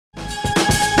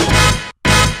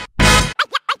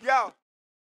go.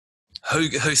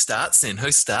 Who starts then?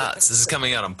 Who starts? This is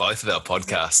coming out on both of our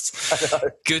podcasts.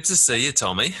 Good to see you,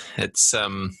 Tommy. It's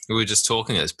we were just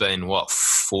talking, it's been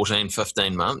 14,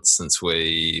 15 months since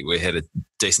we had a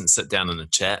decent sit down in a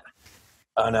chat.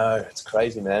 I know, it's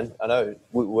crazy, man. I know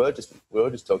we were just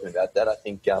talking about that. I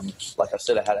think, like I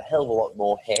said, I had a hell of a lot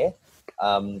more hair.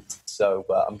 So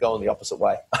I'm going the opposite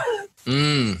way.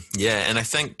 Yeah, and I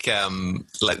think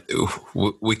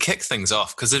we kicked things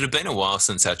off because it had been a while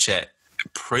since our chat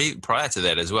prior to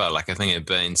that as well. Like I think it had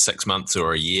been 6 months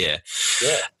or a year.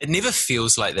 Yeah. It never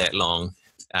feels like that long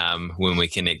when we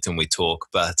connect and we talk,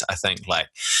 but I think like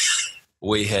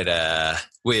we had a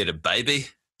baby.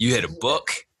 You had a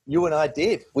book. You and I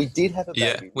did. We did have a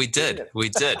baby. Yeah, we did. We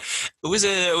did. It was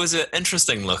an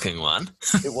interesting looking one.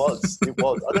 It was. I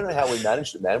don't know how we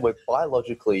managed it, man. We're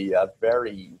biologically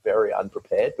very, very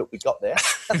unprepared, but we got there.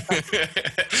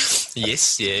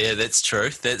 Yes, yeah, that's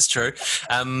true. That's true.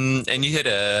 And you had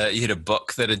a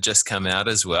book that had just come out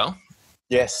as well.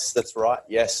 Yes, that's right.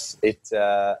 Yes, it.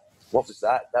 What was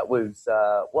that? That was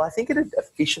I think it had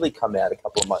officially come out a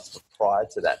couple of months prior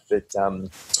to that, but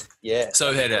yeah.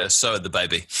 So had the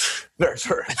baby. Very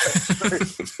true.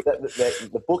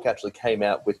 The book actually came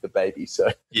out with the baby,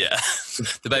 so yeah,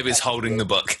 the baby's holding the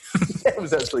book. Yeah, I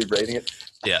was actually reading it.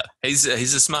 Yeah, he's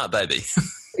a smart baby.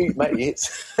 Mate, he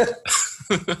is.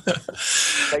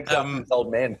 Takes after his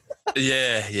old man.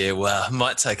 Yeah. Well,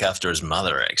 might take after his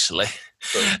mother actually.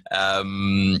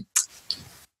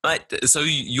 Mate, so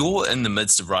you're in the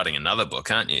midst of writing another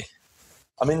book, aren't you?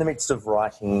 I'm in the midst of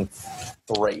writing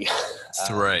 3.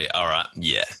 3, all right.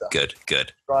 Yeah, so good.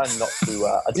 Trying not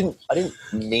to. I didn't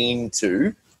mean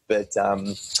to, but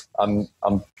I'm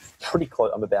pretty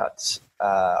close. I'm about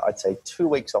I'd say 2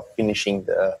 weeks off finishing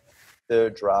the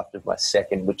 3rd draft of my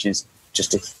 2nd, which is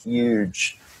just a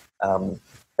huge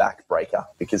backbreaker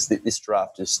because this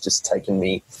draft has just taken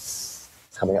me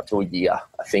coming up to a year,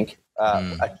 I think.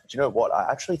 Do you know what?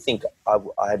 I actually think I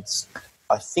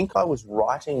was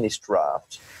writing this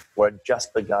draft, or I'd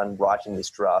just begun writing this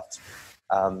draft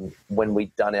when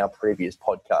we'd done our previous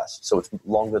podcast. So it's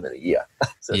longer than a year.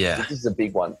 So yeah. This is a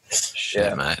big one. Shit,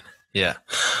 yeah. Mate. Yeah.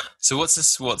 So what's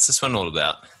this one all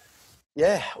about?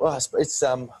 Yeah. Well, it's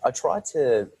I tried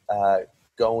to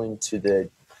go into the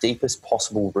deepest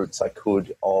possible roots I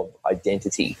could of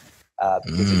identity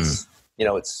because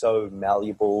it's so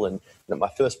malleable. And my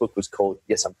first book was called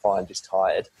Yes, I'm Fine, Just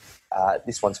Tired.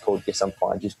 This one's called Yes, I'm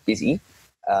Fine, Just Busy.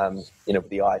 With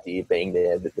the idea being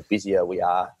there that the busier we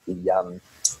are, the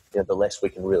less we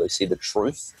can really see the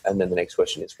truth. And then the next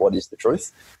question is, what is the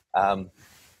truth?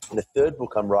 The 3rd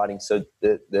book I'm writing, so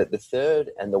the 3rd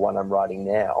and the one I'm writing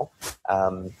now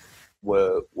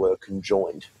were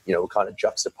conjoined, were kind of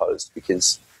juxtaposed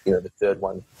because, the 3rd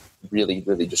one really,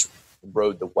 really just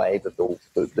rode the wave of the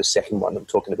 2nd one I'm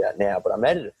talking about now, but I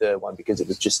made it a 3rd one because it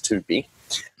was just too big.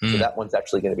 So that one's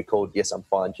actually going to be called Yes, I'm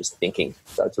Fine, Just Thinking.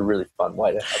 So it's a really fun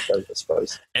way to approach, I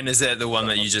suppose. And is that the one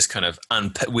that you just kind of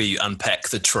unpack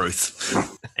the truth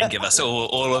and give us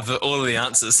all of the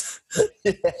answers?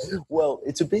 Yeah. Well,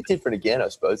 it's a bit different again, I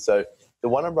suppose. So the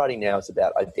one I'm writing now is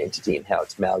about identity and how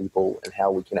it's malleable and how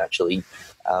we can actually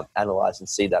analyze and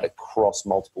see that across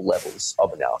multiple levels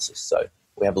of analysis. So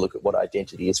we have a look at what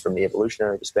identity is from the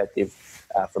evolutionary perspective,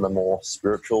 from a more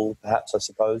spiritual, perhaps, I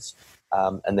suppose,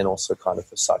 and then also kind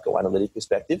of a psychoanalytic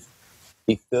perspective.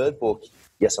 The 3rd book,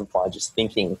 Yes, I'm Fine, Just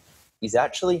Thinking, is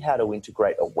actually how to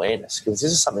integrate awareness, because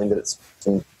this is something that's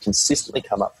consistently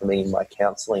come up for me in my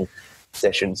counselling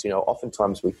sessions.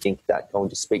 Oftentimes we think that going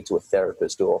to speak to a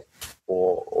therapist or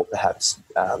perhaps,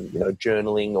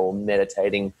 journaling or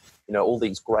meditating, all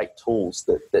these great tools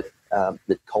that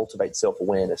cultivate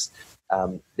self-awareness,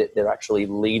 that they're actually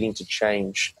leading to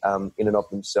change in and of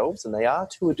themselves, and they are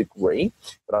to a degree,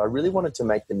 but I really wanted to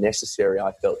make the necessary,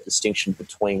 I felt, distinction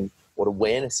between what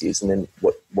awareness is and then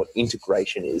what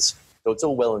integration is. So it's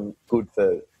all well and good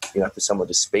for someone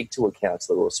to speak to a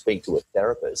counsellor or speak to a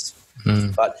therapist,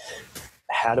 but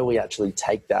how do we actually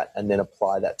take that and then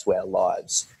apply that to our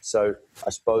lives? So I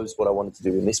suppose what I wanted to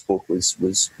do in this book was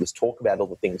talk about all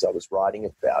the things I was writing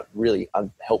about, really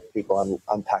help people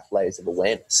unpack layers of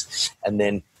awareness, and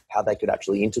then how they could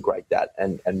actually integrate that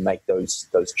and make those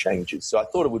changes. So I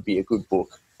thought it would be a good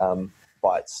book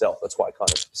by itself. That's why I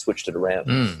kind of switched it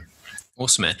around.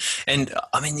 Awesome, man. And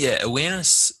I mean, yeah,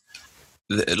 awareness,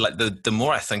 like the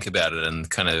more I think about it and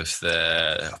kind of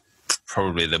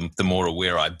probably the more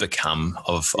aware I become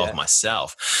of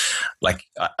myself, like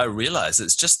I realize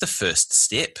it's just the first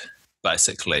step.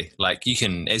 basically. Like you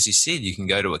can, as you said, you can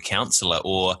go to a counselor,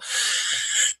 or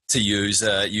to use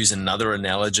another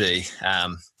analogy,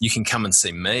 you can come and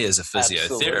see me as a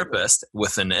physiotherapist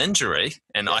with an injury,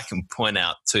 and I can point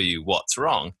out to you what's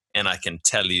wrong, and I can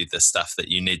tell you the stuff that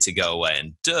you need to go away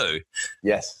and do.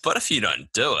 Yes. But if you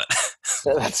don't do it,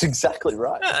 that's exactly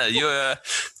right.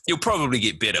 You'll probably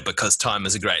get better, because time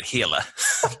is a great healer.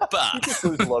 But you just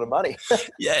lose a lot of money.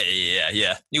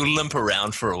 yeah. You'll limp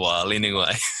around for a while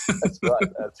anyway. That's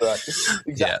right.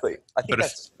 Exactly. Yeah. I think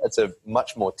that's a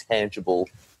much more tangible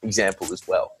example as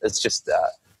well. It's just,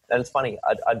 and it's funny,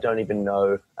 I don't even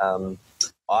know, and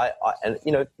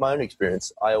you know, my own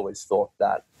experience, I always thought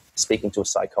that speaking to a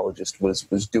psychologist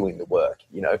was doing the work,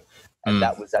 you know, and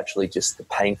that was actually just the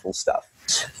painful stuff.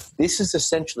 This is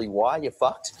essentially why you're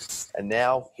fucked, and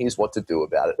now here's what to do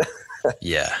about it.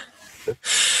 Yeah,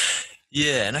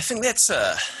 and I think that's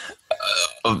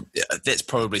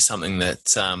probably something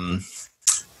that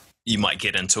you might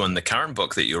get into in the current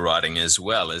book that you're writing as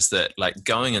well, is that like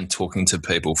going and talking to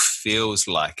people feels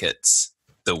like it's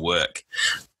the work,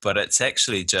 but it's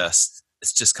actually just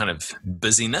kind of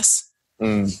busyness,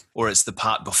 or it's the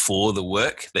part before the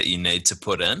work that you need to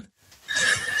put in.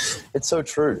 It's so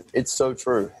true.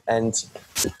 And,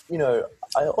 you know,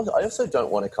 I also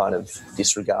don't want to kind of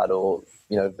disregard or,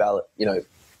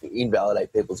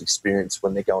 invalidate people's experience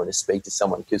when they're going to speak to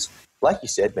someone, because like you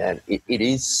said, man, it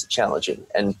is challenging.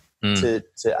 And to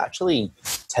actually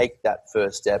take that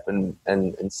first step and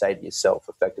say to yourself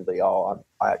effectively, I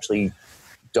actually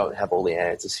don't have all the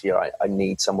answers here. I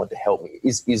need someone to help me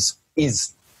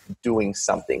is doing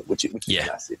something, which is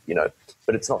massive, you know,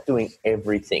 but it's not doing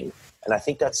everything. And I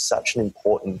think that's such an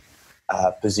important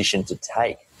position to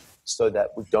take, so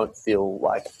that we don't feel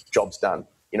like job's done,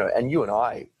 you know. And you and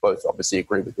I both obviously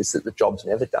agree with this, that the job's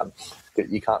never done.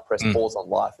 You can't press pause on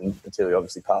life until you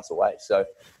obviously pass away. So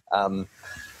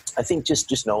I think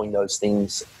just knowing those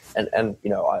things, and you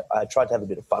know, I tried to have a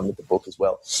bit of fun with the book as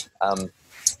well.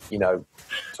 You know,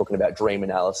 talking about dream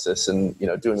analysis and, you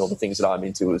know, doing all the things that I'm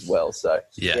into as well. So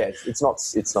it's not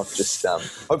just,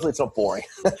 hopefully it's not boring.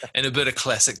 And a bit of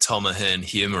classic Tom Ahern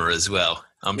humor as well,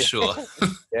 I'm sure.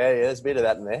 Yeah, there's a bit of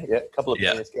that in there. Yeah, a couple of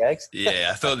penis gags. Yeah,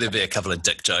 I thought there'd be a couple of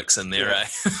dick jokes in there, eh?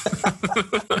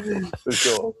 For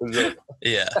sure.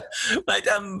 Yeah. Like,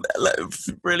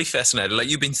 really fascinated. Like,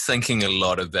 you've been thinking a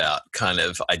lot about kind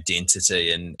of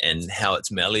identity and how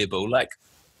it's malleable. Like,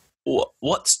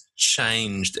 what's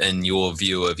changed in your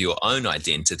view of your own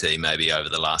identity maybe over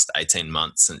the last 18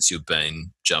 months since you've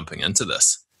been jumping into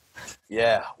this?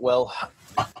 Yeah, well,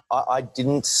 I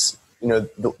didn't, you know,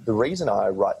 the reason I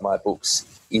write my books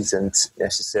isn't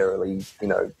necessarily, you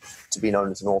know, to be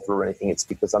known as an author or anything. It's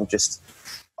because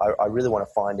I really want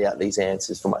to find out these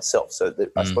answers for myself. So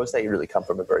I suppose they really come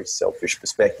from a very selfish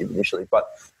perspective initially.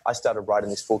 But I started writing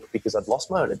this book because I'd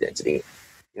lost my own identity.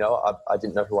 You know, I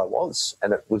didn't know who I was,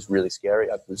 and it was really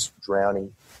scary. I was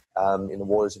drowning in the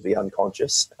waters of the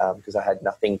unconscious because I had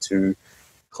nothing to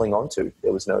cling on to.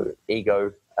 There was no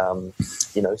ego,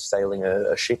 you know, sailing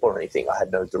a ship or anything. I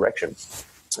had no direction.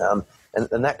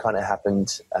 And that kind of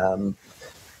happened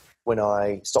when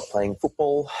I stopped playing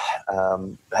football,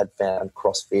 had found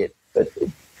CrossFit, but it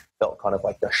felt kind of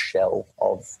like the shell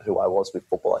of who I was with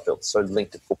football. I felt so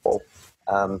linked to football.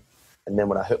 And then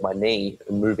when I hurt my knee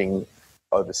moving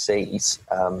overseas,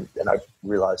 and I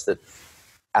realized that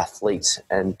athlete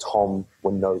and Tom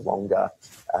were no longer,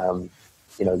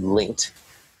 you know, linked.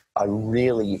 I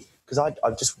really, because I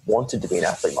just wanted to be an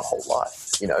athlete my whole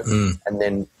life, you know. And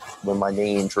then when my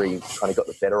knee injury kind of got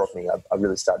the better of me, I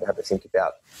really started to have to think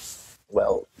about,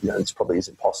 well, you know, this probably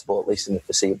isn't possible, at least in the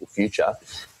foreseeable future.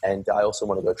 And I also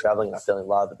want to go traveling, and I fell in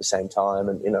love at the same time,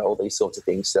 and, you know, all these sorts of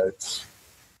things. So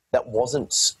that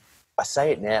wasn't, I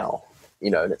say it now, you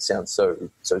know, and it sounds so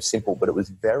simple, but it was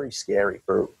very scary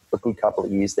for a good couple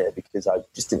of years there, because I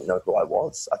just didn't know who I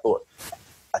was. I thought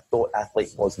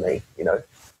athlete was me, you know.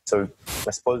 So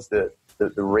I suppose the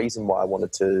reason why I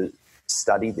wanted to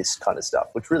study this kind of stuff,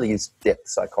 which really is depth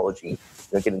psychology, you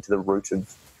know, getting to the root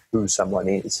of who someone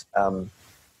is,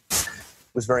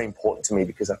 was very important to me,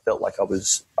 because I felt like I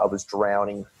was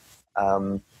drowning,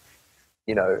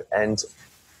 you know. And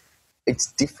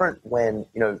it's different when,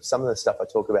 you know, some of the stuff I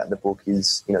talk about in the book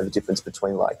is, you know, the difference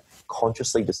between like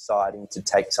consciously deciding to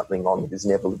take something on that is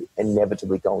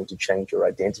inevitably going to change your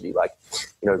identity. Like,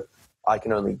 you know, I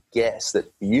can only guess that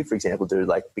for you, for example, dude,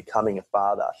 like becoming a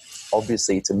father,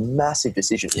 obviously it's a massive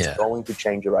decision. It's going to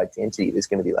change your identity. There's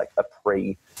going to be like a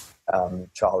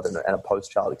pre-child and a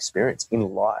post-child experience in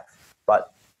life,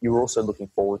 but you're also looking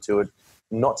forward to it.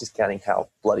 not discounting how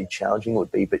bloody challenging it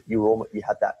would be, but you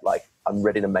had that, like, I'm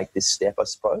ready to make this step, I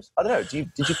suppose. I don't know.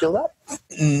 Did you feel that?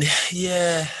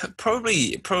 Yeah,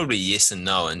 probably yes and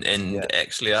no. And Yeah.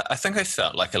 actually, I think I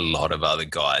felt like a lot of other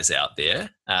guys out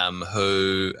there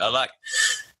who are like,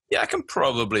 yeah, I can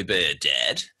probably be a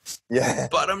dad. Yeah.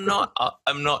 But I'm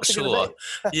not sure.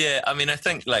 Yeah, I mean, I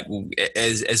think like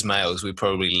as males, we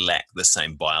probably lack the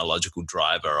same biological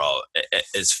driver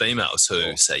as females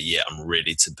who say, yeah, I'm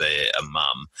ready to be a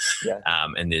mum. Yeah.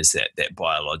 And there's that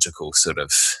biological sort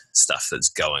of stuff that's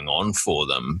going on for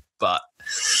them. But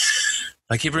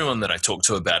like everyone that I talked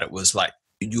to about it was like,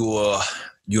 you're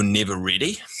never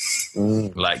ready.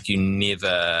 Like you're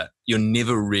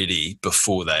never ready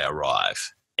before they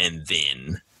arrive, and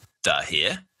then they're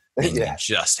here. And you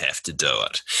just have to do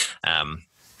it.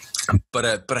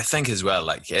 But I think as well,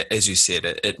 like as you said,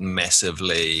 it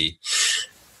massively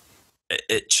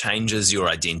it changes your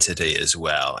identity as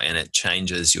well, and it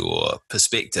changes your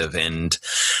perspective. And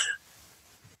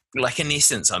like in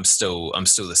essence, I'm still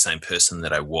the same person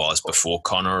that I was before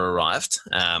Connor arrived.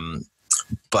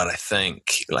 But I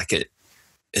think like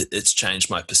it's changed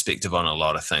my perspective on a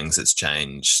lot of things. It's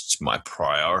changed my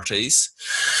priorities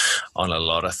on a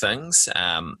lot of things.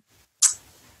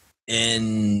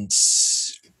 And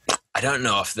I don't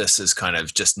know if this is kind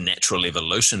of just natural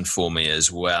evolution for me as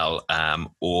well,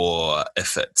 or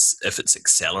if it's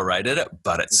accelerated it.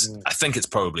 But I think it's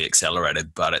probably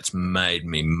accelerated, but it's made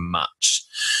me much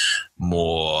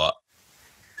more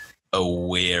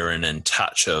aware and in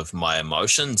touch of my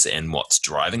emotions and what's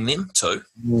driving them too.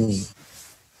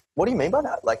 What do you mean by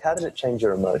that? Like, how did it change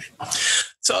your emotion?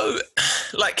 So,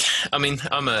 like, I mean,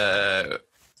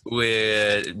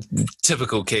 we're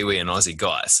typical Kiwi and Aussie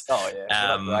guys. Oh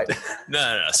yeah, right.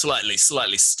 No, slightly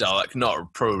stoic.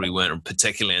 Probably weren't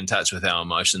particularly in touch with our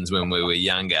emotions when we were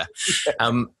younger.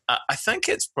 I think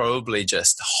it's probably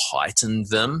just heightened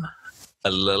them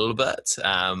a little bit.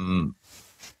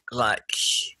 Like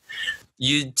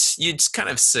you'd kind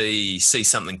of see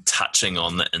something touching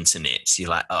on the internet. You're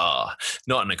like, oh,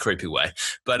 not in a creepy way,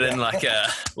 but in like a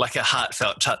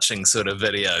heartfelt, touching sort of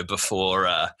video before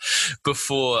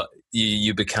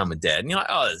you become a dad. And you're like,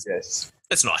 oh,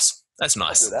 it's nice. That's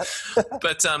nice.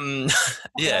 But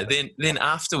yeah, then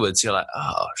afterwards you're like,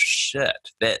 oh shit,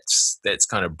 that's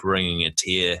kind of bringing a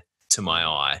tear to my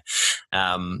eye.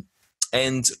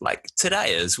 And like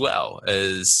today as well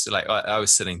is like I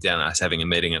was sitting down, I was having a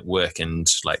meeting at work, and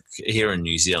like here in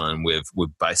New Zealand, we've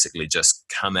basically just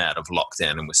come out of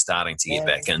lockdown and we're starting to get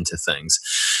back into things.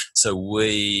 So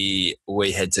we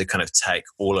had to kind of take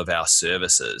all of our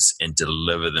services and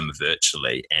deliver them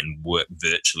virtually and work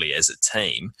virtually as a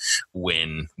team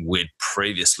when we'd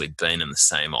previously been in the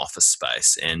same office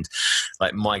space. And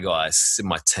like my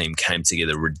team came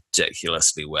together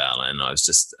ridiculously well. And I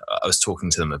was talking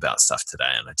to them about stuff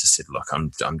today, and I just said, look,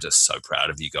 I'm just so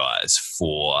proud of you guys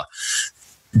for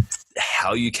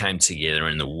how you came together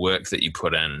and the work that you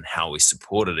put in and how we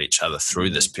supported each other through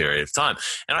this period of time.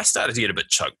 And I started to get a bit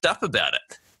choked up about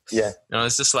it. Yeah. And I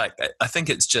was just like, I think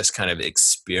it's just kind of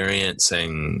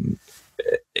experiencing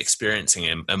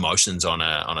emotions on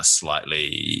a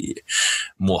slightly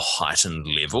more heightened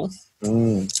level,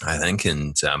 I think.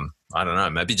 And I don't know,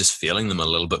 maybe just feeling them a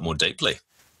little bit more deeply.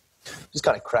 Just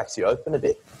kind of cracks you open a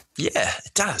bit. Yeah,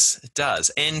 it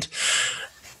does. And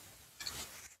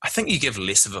I think you give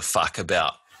less of a fuck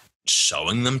about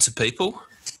showing them to people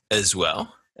as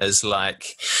well, as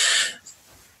like,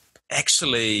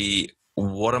 actually,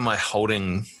 what am I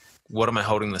holding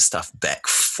this stuff back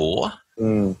for?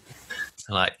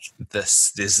 Like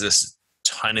there's this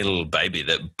tiny little baby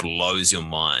that blows your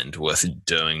mind with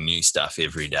doing new stuff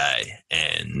every day,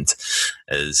 and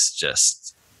is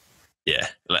just, yeah,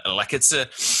 like it's a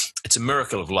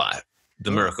miracle of life,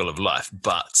 the miracle of life.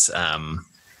 But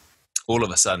all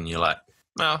of a sudden you're like,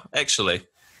 well, actually,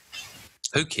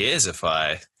 who cares if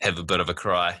I have a bit of a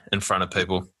cry in front of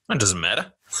people? It doesn't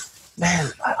matter.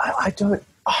 Man, I don't.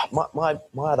 My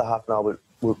other half and I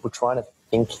were trying to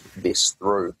think this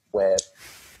through. Where,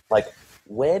 like,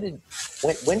 when did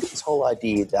this whole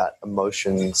idea that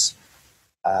emotions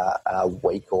are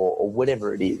weak or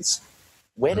whatever it is,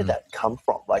 where did that come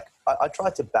from? Like, I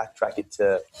tried to backtrack it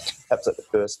to perhaps like the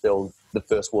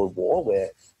First World War,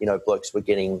 where blokes were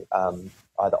getting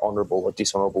either honourable or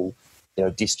dishonourable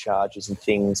discharges and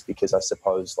things, because I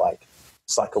suppose like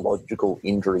psychological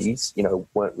injuries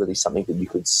weren't really something that you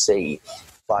could see.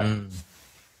 But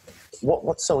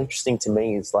what's so interesting to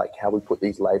me is like how we put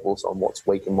these labels on what's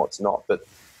weak and what's not. But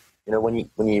when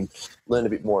you learn a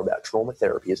bit more about trauma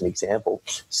therapy as an example,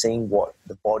 seeing what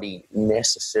the body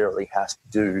necessarily has to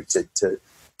do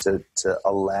to to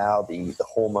allow the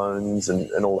hormones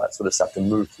and all that sort of stuff to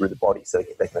move through the body so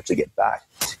they can actually get back.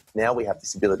 Now we have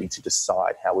this ability to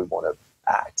decide how we want to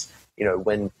act.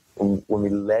 When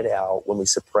we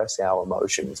suppress our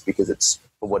emotions because it's,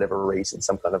 for whatever reason,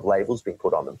 some kind of label's been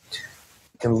put on them,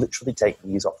 it can literally take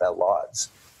years off our lives.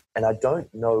 And I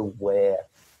just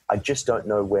don't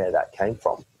know where that came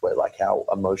from, where like our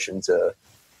emotions are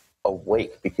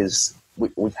weak, because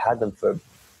we've had them for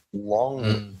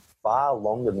far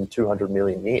longer than 200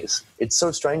 million years. It's so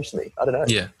strange to me. I don't know.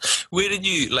 Yeah. Where did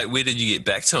you get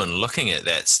back to in looking at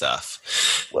that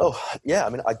stuff? Well, yeah, I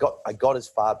mean, I got as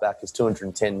far back as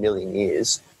 210 million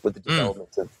years with the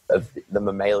development of the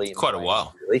mammalian. Quite a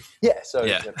while. Really. Yeah. So,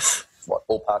 yeah. What,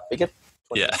 ballpark figure?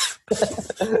 20. Yeah.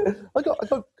 I got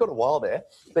a while there.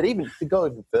 But even to go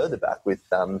even further back with,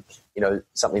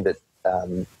 something that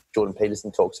Jordan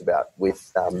Peterson talks about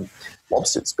with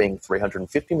lobsters being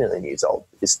 350 million years old,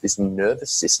 this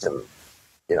nervous system,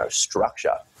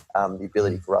 structure, the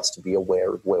ability for us to be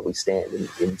aware of where we stand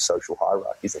in social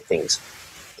hierarchies and things.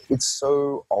 It's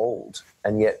so old,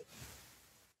 and yet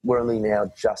we're only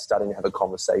now just starting to have a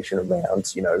conversation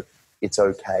around, it's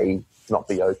okay to not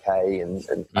be okay, and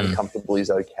uncomfortable is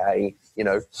okay,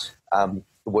 the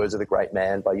words of the great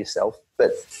man by yourself.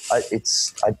 But I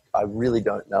really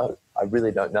don't know. I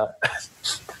really don't know.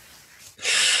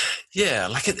 Yeah,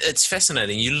 like it's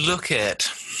fascinating. You look at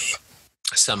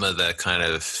some of the kind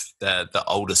of the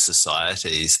older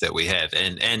societies that we have,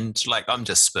 and like I'm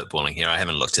just spitballing here. I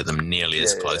haven't looked at them nearly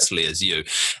as closely as you,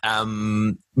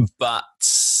 but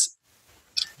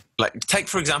like take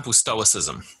for example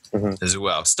Stoicism as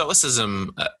well.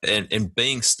 Stoicism and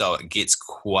being Stoic gets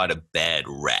quite a bad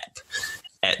rap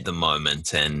at the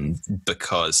moment, and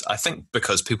because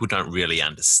people don't really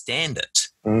understand it.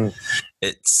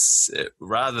 It's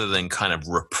rather than kind of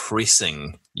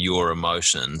repressing your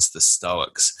emotions, the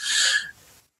Stoics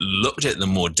looked at them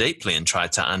more deeply and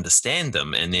tried to understand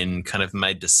them, and then kind of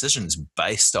made decisions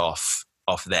based off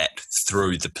that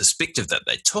through the perspective that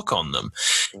they took on them,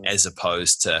 as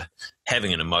opposed to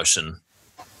having an emotion,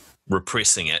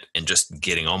 repressing it, and just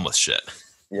getting on with shit.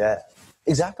 Yeah.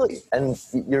 Exactly. And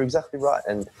you're exactly right.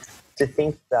 And to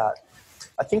think that,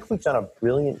 I think we've done a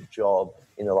brilliant job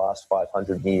in the last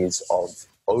 500 years of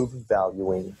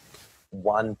overvaluing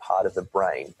one part of the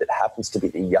brain that happens to be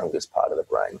the youngest part of the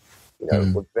brain.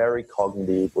 We're very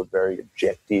cognitive, we're very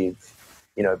objective,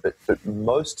 but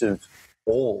most of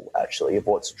all, actually, of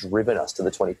what's driven us to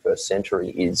the 21st century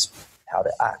is how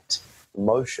to act.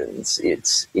 Emotions,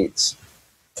 it's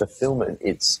fulfillment,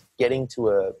 it's getting to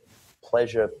a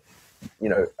pleasurable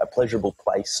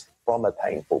place from a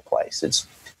painful place. It's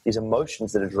these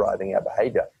emotions that are driving our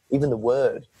behavior. Even the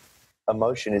word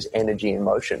emotion is energy in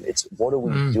motion. It's what are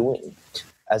we doing,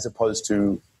 as opposed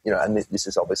to, and this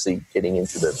is obviously getting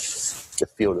into the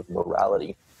field of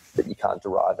morality, that you can't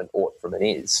derive an ought from an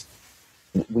is.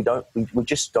 We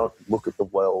just don't look at the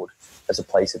world as a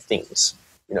place of things.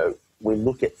 We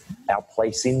look at our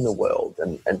place in the world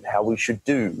and how we should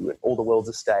do, and all the world's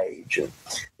a stage. And,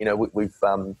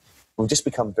 we've just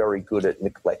become very good at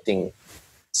neglecting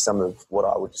some of what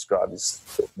I would describe as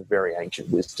the very ancient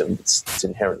wisdom that's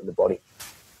inherent in the body.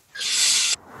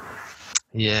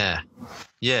 Yeah.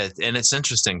 Yeah. And it's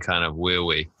interesting kind of where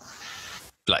we,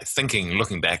 like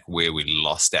looking back where we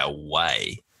lost our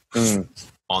way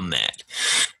on that.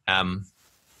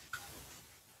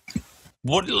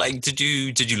 What, like, did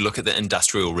you look at the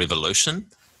Industrial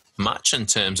Revolution much in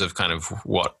terms of kind of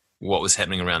what was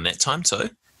happening around that time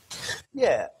too?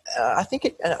 Yeah, I think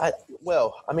it. I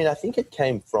think it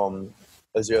came from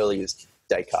as early as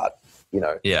Descartes.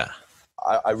 Yeah.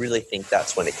 I really think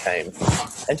that's when it came.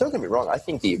 And don't get me wrong, I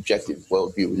think the objective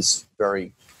worldview is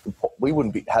very important. We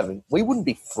wouldn't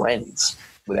be friends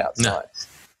without science.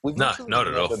 We've not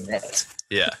at all. Met.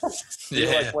 Yeah.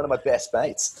 You're like one of my best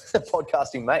mates,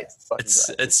 podcasting mates.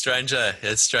 It's strange.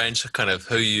 It's strange kind of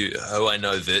who I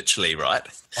know virtually, right?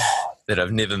 That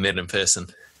I've never met in person.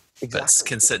 Exactly. But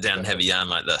can sit down and have a yarn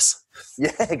like this. Yeah,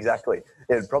 exactly.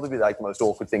 It'd probably be like the most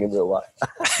awkward thing in real life.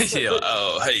 Yeah.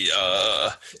 Oh, hey,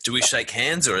 do we shake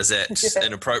hands, or is that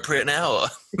inappropriate now? Or?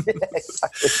 Yeah,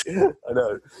 exactly. I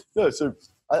know. No, so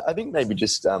I think maybe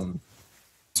just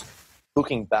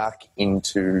looking back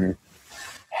into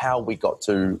how we got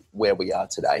to where we are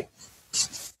today,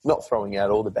 not throwing out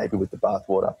all the baby with the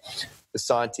bathwater. The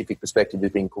scientific perspective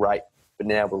has been great, but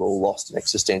now we're all lost and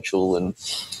existential and,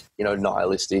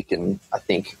 nihilistic. And I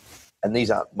think, and these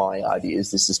aren't my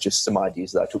ideas, this is just some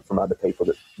ideas that I took from other people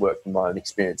that worked in my own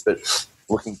experience. But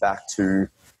looking back to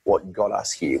what got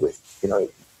us here with, the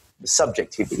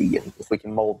subjectivity, and if we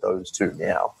can mold those two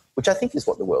now, which I think is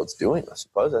what the world's doing, I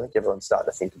suppose. I think everyone's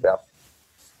starting to think about,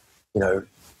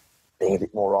 being a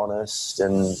bit more honest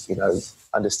and,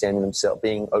 understanding themselves,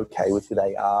 being okay with who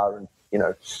they are and,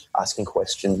 asking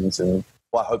questions. And,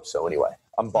 well, I hope so anyway.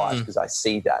 I'm biased because I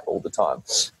see that all the time.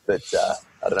 But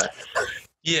I don't know.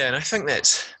 Yeah, and I think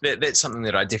that's something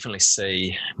that I definitely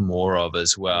see more of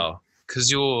as well. Because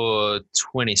you're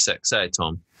 26, eh,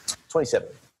 Tom? 27.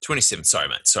 27. Sorry,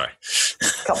 mate. Sorry.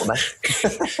 Couple, mate.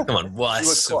 Come on,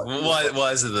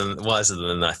 wiser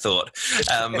than I thought.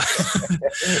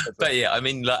 But yeah, I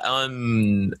mean, like,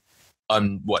 I'm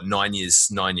what 9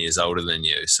 years older than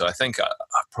you, so I think I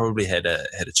probably had a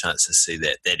chance to see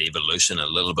that evolution a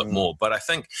little bit more. But I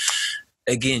think,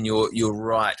 again, you're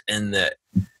right in that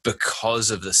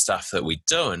because of the stuff that we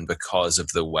do and because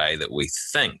of the way that we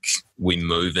think, we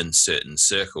move in certain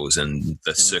circles, and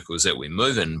the circles that we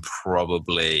move in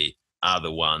probably are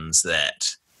the ones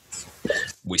that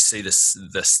we see this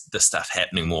stuff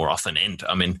happening more often. And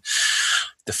I mean,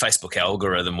 the Facebook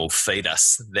algorithm will feed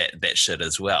us that shit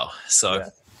as well. So Yeah.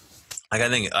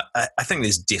 I think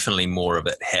there's definitely more of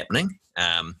it happening.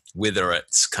 Whether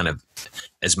it's kind of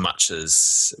as much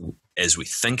as we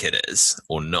think it is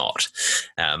or not,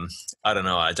 I don't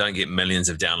know. I don't get millions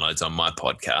of downloads on my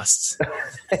podcasts,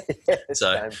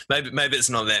 so maybe it's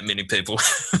not that many people.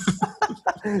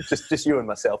 just you and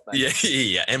myself, mate.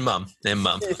 Yeah, and mum. Yeah,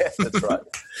 that's right.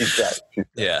 She's great.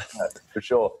 Yeah, no, for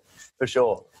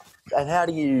sure. And how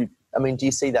do you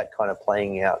see that kind of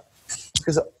playing out?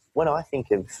 Because when I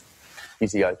think of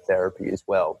physiotherapy as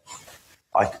well,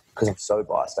 because I'm so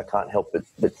biased, I can't help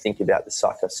but think about the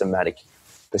psychosomatic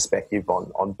perspective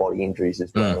on body injuries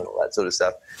as well and all that sort of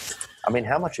stuff. I mean,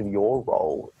 how much of your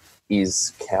role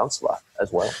is counsellor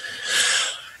as well?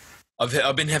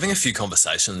 I've been having a few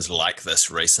conversations like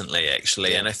this recently,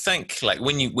 actually, and I think like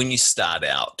when you start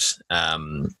out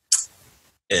in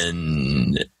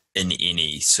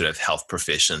any sort of health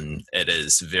profession, it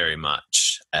is very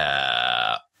much.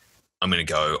 I'm going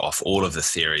to go off all of the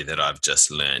theory that I've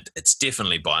just learned. It's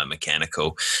definitely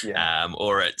biomechanical,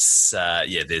 or it's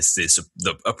there's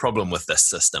a problem with this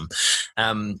system.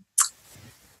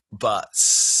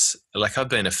 But like I've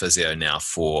been a physio now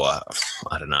for,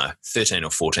 I don't know, 13 or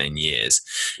 14 years.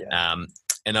 Yeah.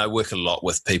 And I work a lot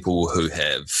with people who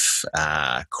have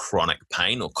chronic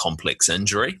pain or complex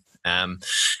injury. And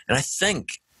I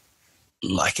think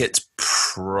like it's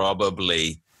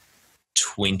probably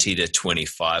 20 to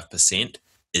 25%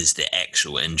 is the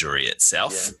actual injury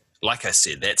itself. Yeah. Like I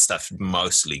said, that stuff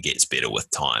mostly gets better with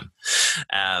time.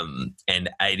 And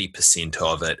 80%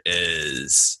 of it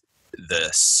is the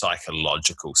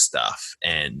psychological stuff.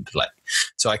 And like,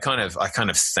 so I kind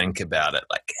of think about it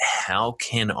like, how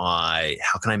can I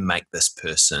make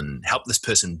help this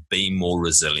person be more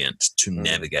resilient to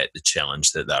navigate the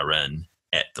challenge that they're in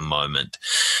at the moment?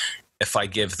 If I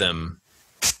give them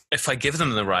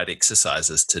the right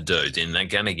exercises to do, then they're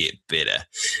going to get better.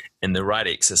 And the right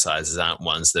exercises aren't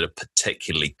ones that are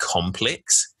particularly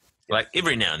complex. Like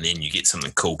every now and then you get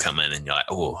something cool come in and you're like,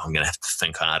 oh, I'm going to have to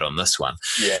think hard on this one.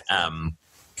 Yeah.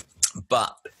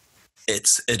 But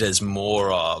it is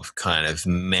more of kind of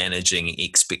managing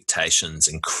expectations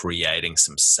and creating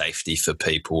some safety for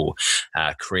people,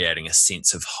 creating a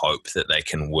sense of hope that they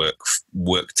can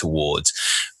work towards,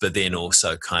 but then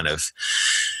also kind of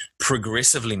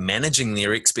progressively managing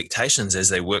their expectations as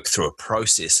they work through a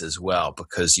process as well,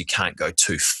 because you can't go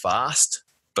too fast,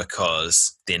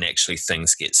 because then actually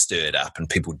things get stirred up and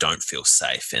people don't feel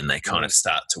safe and they kind of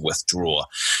start to withdraw.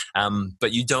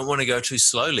 But you don't want to go too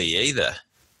slowly either,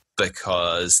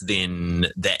 because then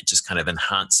that just kind of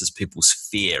enhances people's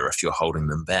fear if you're holding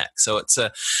them back. So it's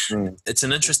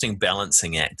an interesting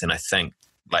balancing act. And I think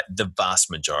like the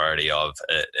vast majority of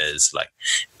it is like,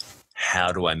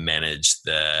 how do I manage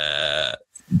the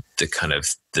kind of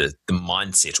the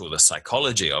mindset or the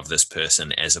psychology of this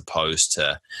person, as opposed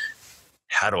to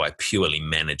how do I purely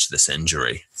manage this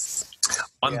injury?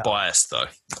 I'm biased though.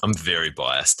 I'm very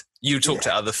biased. You talk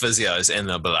to other physios and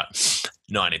they'll be like,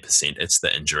 90% it's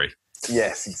the injury.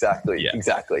 Yes, exactly. Yeah.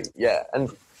 Exactly. Yeah.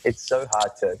 And it's so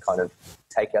hard to kind of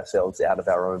take ourselves out of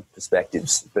our own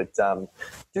perspectives. But,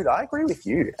 dude, I agree with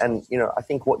you. And, I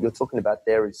think what you're talking about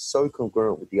there is so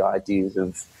congruent with the ideas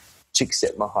of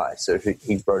Csikszentmihalyi. So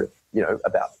he wrote,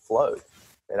 about flow,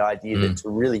 that idea that to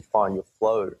really find your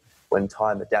flow when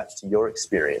time adapts to your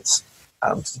experience.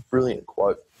 It's a brilliant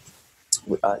quote.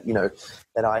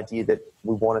 That idea that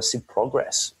we want to see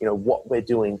progress. What we're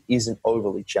doing isn't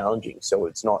overly challenging, so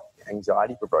it's not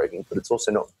anxiety provoking, but it's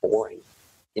also not boring.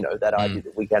 That idea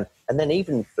that we can, and then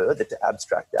even further to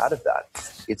abstract out of that,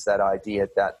 it's that idea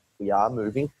that we are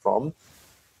moving from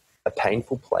a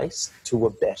painful place to a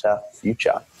better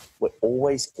future. We're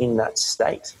always in that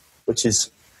state, which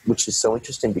is so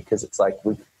interesting, because it's like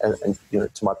and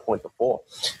to my point before,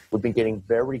 we've been getting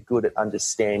very good at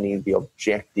understanding the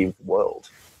objective world.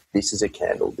 This is a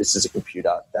candle, this is a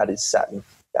computer, that is Saturn,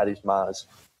 that is Mars,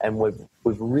 and we've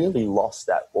really lost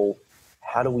that. Well,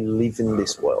 how do we live in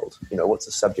this world? What's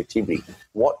the subjectivity?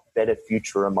 What better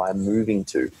future am I moving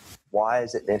to? Why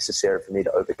is it necessary for me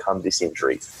to overcome this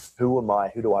injury? Who am I?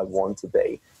 Who do I want to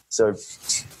be? So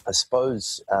I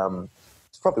suppose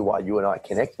it's probably why you and I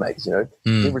connect, mates.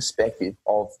 Irrespective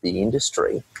of the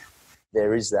industry,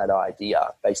 there is that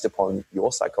idea based upon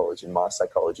your psychology and my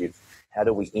psychology of how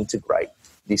do we integrate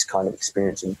this kind of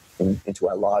experience into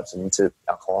our lives and into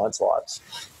our clients' lives.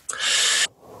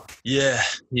 Yeah,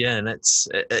 and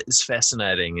it's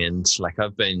fascinating, and like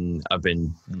I've been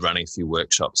running a few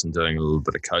workshops and doing a little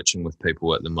bit of coaching with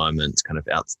people at the moment, kind of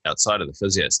outside of the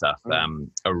physio stuff,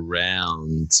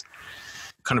 around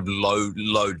kind of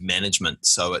load management.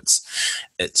 So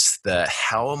it's the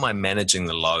how am I managing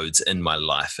the loads in my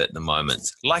life at the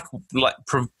moment, like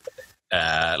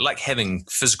having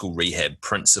physical rehab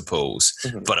principles,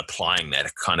 but applying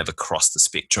that kind of across the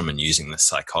spectrum and using the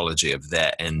psychology of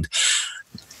that. And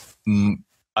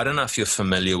I don't know if you're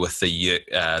familiar with the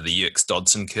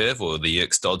Yerkes-Dodson curve or the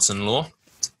Yerkes-Dodson law.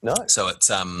 No. So it's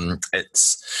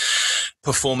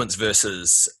performance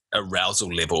versus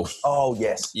arousal level. Oh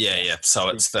yes. Yeah. So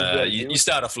it's you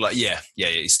start off like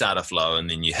you start off low and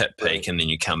then you hit peak and then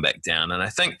you come back down. And I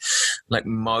think like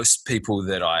most people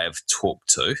that I have talked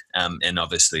to, and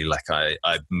obviously like I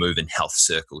move in health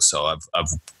circles, so I've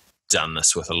done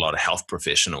this with a lot of health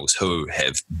professionals who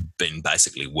have been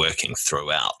basically working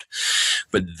throughout,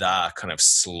 but they're kind of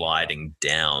sliding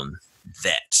down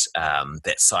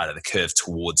that side of the curve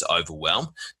towards overwhelm,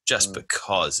 just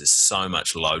because there's so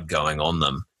much load going on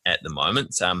them at the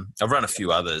moment. I've run a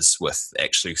few others with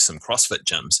actually some CrossFit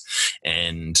gyms,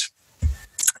 and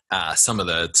some of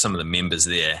the members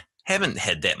there haven't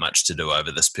had that much to do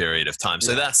over this period of time.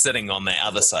 So they're sitting on the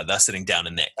other side. They're sitting down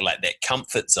in that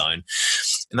comfort zone.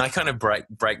 And I kind of break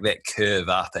that curve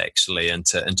up actually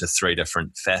into three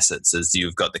different facets. Is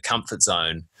you've got the comfort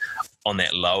zone on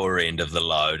that lower end of the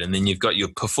load, and then you've got your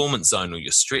performance zone or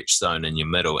your stretch zone in your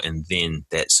middle, and then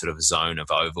that sort of zone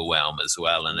of overwhelm as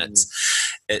well. And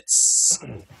it's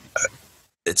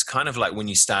kind of like when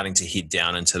you're starting to head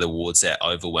down towards that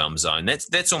overwhelm zone,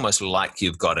 that's almost like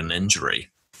you've got an injury.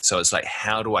 So it's like,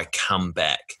 how do I come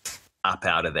back up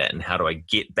out of that, and how do I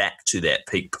get back to that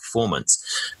peak performance?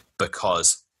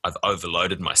 Because I've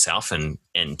overloaded myself and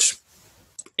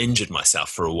injured myself,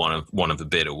 for one of a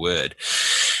better word.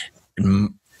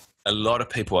 A lot of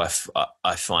people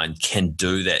I find can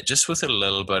do that just with a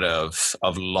little bit of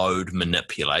load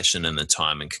manipulation in the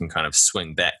time, and can kind of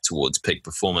swing back towards peak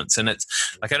performance. And it's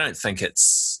like, I don't think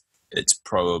it's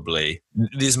probably,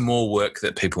 there's more work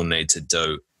that people need to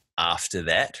do after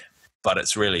that, but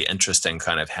it's really interesting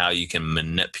kind of how you can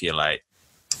manipulate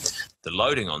the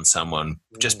loading on someone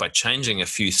just by changing a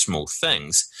few small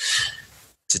things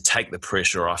to take the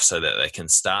pressure off, so that they can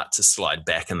start to slide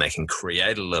back and they can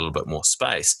create a little bit more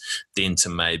space, then to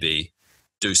maybe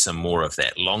do some more of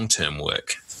that long-term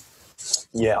work.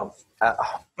 Yeah.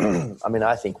 I mean,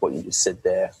 I think what you just said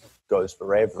there goes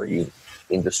for every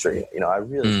industry. I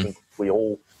really think we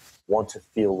all want to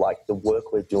feel like the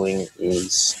work we're doing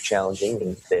is challenging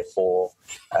and therefore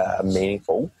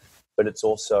meaningful, but it's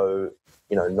also,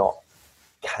 not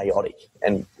chaotic,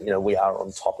 and, we are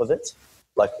on top of it.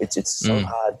 Like it's so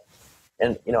hard.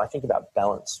 And, I think about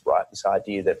balance, right? This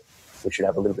idea that we should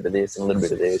have a little bit of this and a little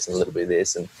bit of this and a little bit of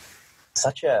this. And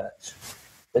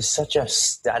there's such a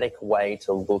static way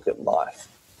to look at life.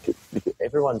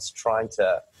 Everyone's trying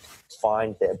to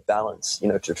find their balance,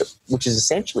 which is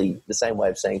essentially the same way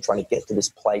of saying trying to get to this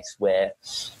place where,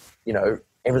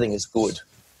 everything is good.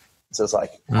 So it's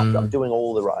like, I'm doing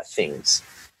all the right things.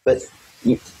 But,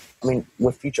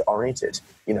 we're future oriented.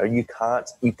 You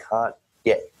can't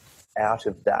get out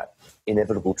of that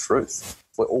inevitable truth.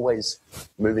 We're always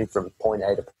moving from point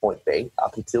A to point B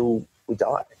up until we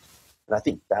die. And I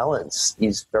think balance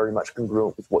is very much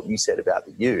congruent with what you said about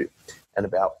the you, and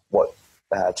about what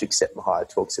Csikszentmihalyi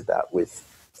talks about with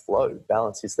flow.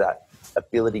 Balance is that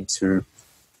ability to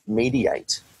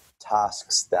mediate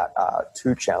tasks that are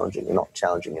too challenging and not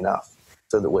challenging enough,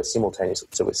 so that we're simultaneous,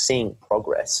 so we're seeing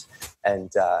progress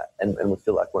and we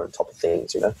feel like we're on top of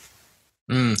things,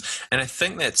 And I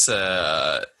think that's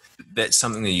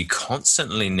something that you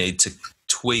constantly need to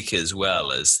tweak as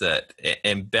well, is that,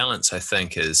 and balance, I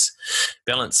think, is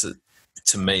balance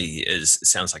to me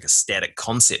sounds like a static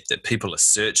concept that people are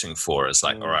searching for. Is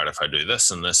like, all right, if I do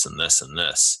this and this and this and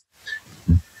this,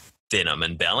 then I'm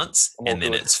in balance, and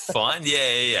then it's fine.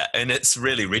 Yeah. And it's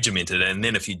really regimented. And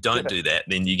then if you don't do that,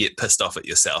 then you get pissed off at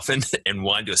yourself and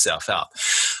wind yourself up.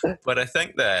 But I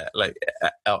think that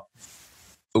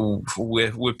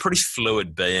we're pretty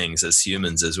fluid beings as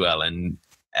humans as well, and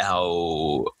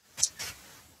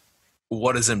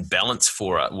what is in balance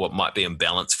for us, what might be in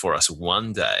balance for us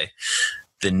one day,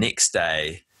 the next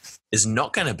day is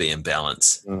not going to be in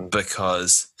balance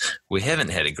because we haven't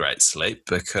had a great sleep,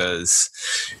 because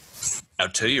our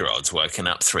 2-year-old's woken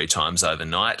up 3 times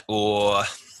overnight, or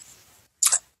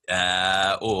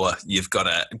you've got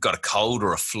a cold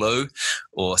or a flu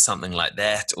or something like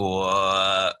that, or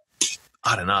I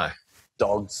don't know.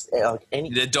 Dogs,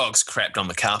 the dog's crapped on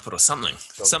the carpet or something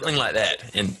like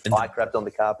that. And I crapped on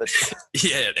the carpet.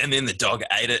 Yeah, and then the dog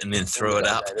ate it and then threw it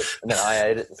up. And then I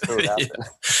ate it and threw it up.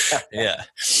 Yeah.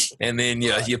 And then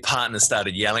your partner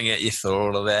started yelling at you for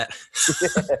all of that.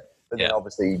 But then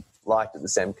obviously liked at the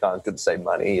same time, couldn't save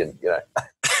money, and yeah.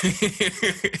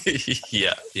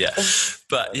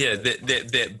 But yeah,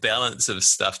 that balance of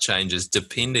stuff changes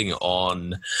depending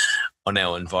on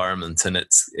our environment, and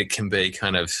it can be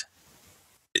kind of,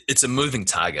 it's a moving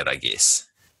target, I guess.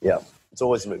 Yeah, it's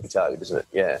always a moving target, isn't it?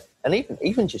 Yeah, and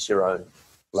even just your own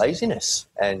laziness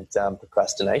and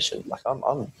procrastination. Like I'm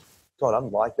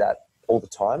like that all the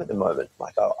time at the moment.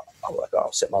 Like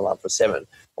I'll set my alarm for 7.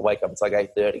 I wake up, it's like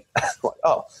 8:30. Like,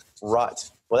 oh,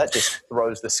 right. Well, that just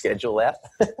throws the schedule out.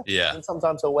 Yeah. And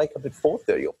sometimes I'll wake up at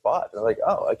 4:30 or 5, and I'm like,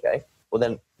 oh, okay. Well,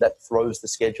 then that throws the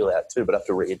schedule out too, but I have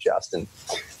to readjust. And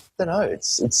I don't know.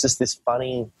 It's just this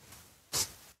funny.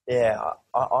 Yeah,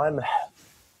 I'm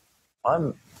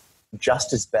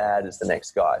just as bad as the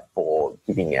next guy for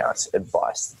giving out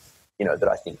advice, that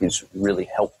I think is really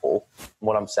helpful.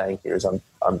 What I'm saying here is I'm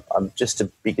just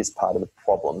the biggest part of the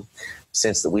problem,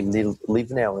 since that we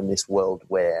live now in this world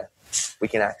where we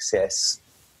can access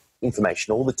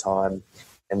information all the time,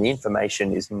 and the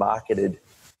information is marketed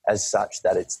as such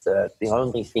that it's the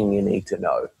only thing you need to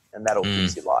know, and that'll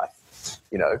fix your life,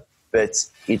 But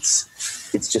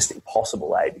it's just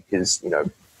impossible, because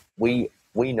we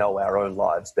know our own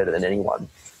lives better than anyone,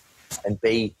 and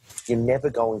B, you're never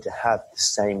going to have the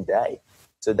same day.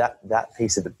 So that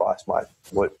piece of advice might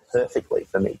work perfectly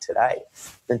for me today.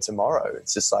 Then tomorrow,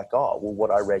 it's just like, oh, well,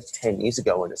 what I read 10 years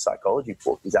ago in a psychology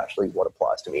book is actually what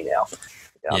applies to me now.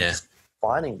 I'm just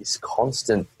finding this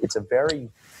constant. It's a very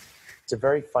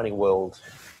funny world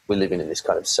we live in this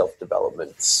kind of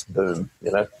self-development boom.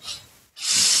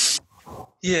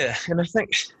 Yeah, and I think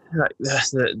like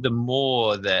the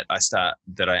more that I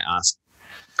ask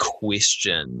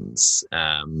questions,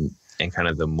 and kind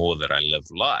of the more that I live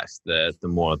life, the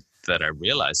more that I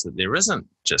realize that there isn't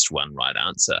just one right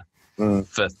answer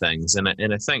for things. And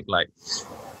I think, like,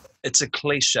 it's a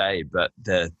cliche, but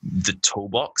the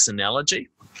toolbox analogy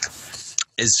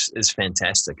is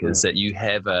fantastic. Is that you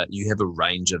have a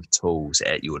range of tools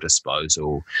at your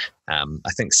disposal.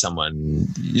 I think someone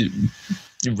you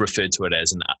referred to it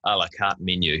as an a la carte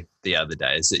menu the other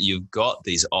day. Is that you've got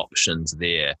these options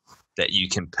there that you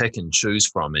can pick and choose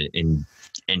from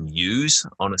and use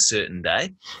on a certain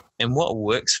day, and what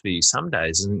works for you some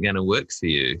days isn't going to work for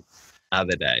you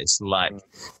other days. Like,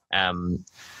 I'm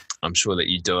sure that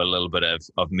you do a little bit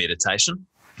of meditation.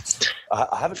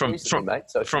 I haven't recently, mate,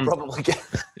 so probably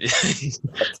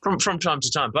from time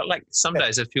to time. But like some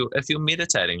days, if you're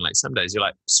meditating, like some days you're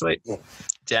like, sweet,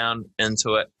 down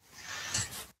into it,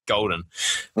 golden.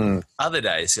 Other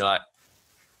days you're like,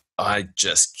 I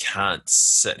just can't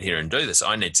sit here and do this.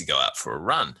 I need to go out for a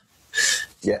run.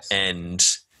 Yes.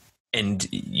 And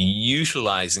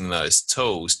utilizing those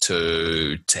tools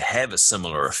to have a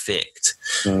similar effect,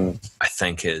 I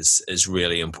think is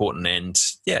really important.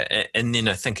 And then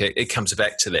I think it comes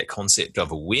back to that concept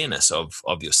of awareness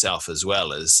of yourself as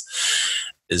well, is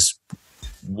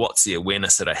what's the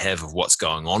awareness that I have of what's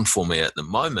going on for me at the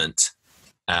moment,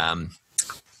 and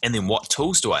then what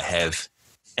tools do I have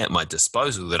at my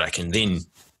disposal that I can then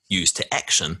use to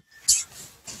action.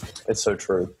 It's so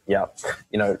true. Yeah.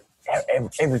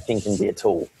 Everything can be a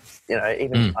tool.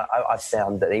 Even I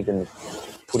found that even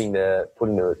putting the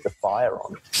fire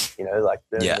on, like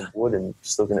burning the wood and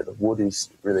just looking at the wood is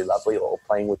really lovely, or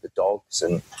playing with the dogs.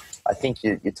 And I think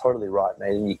you're totally right,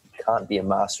 mate. And you can't be a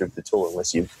master of the tool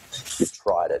unless you've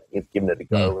tried it, you've given it a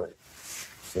go.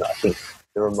 And I think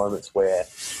there are moments where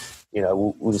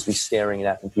we'll just be staring at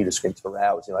our computer screens for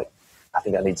hours. You're like, I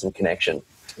think I need some connection.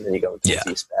 And then you go and talk to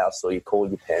your spouse, or you call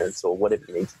your parents, or whatever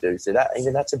you need to do. So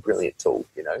that's a brilliant tool,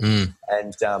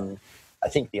 And I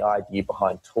think the idea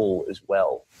behind tool as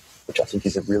well, which I think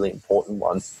is a really important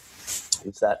one,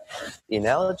 is that the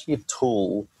analogy of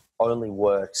tool only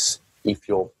works if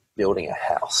you're building a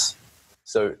house.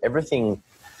 So everything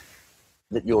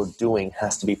that you're doing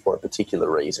has to be for a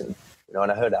particular reason. You know,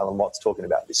 and I heard Alan Watts talking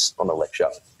about this on a lecture,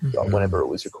 whenever it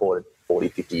was recorded 40,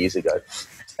 50 years ago.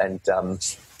 And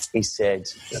he said,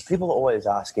 you know, people are always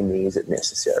asking me, is it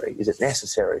necessary? Is it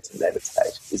necessary to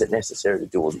meditate? Is it necessary to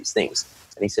do all these things?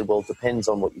 And he said, well, it depends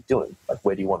on what you're doing. Like,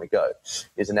 where do you want to go?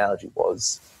 His analogy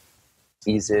was,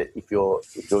 is it, if you're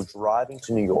driving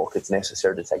to New York, it's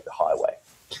necessary to take the highway.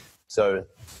 So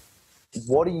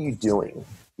what are you doing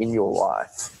in your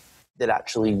life that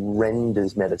actually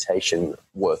renders meditation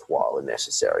worthwhile and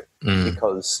necessary?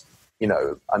 Because, you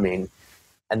know, I mean,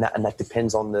 and that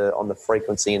depends on the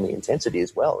frequency and the intensity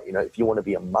as well. You know, if you want to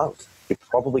be a monk, you're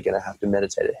probably going to have to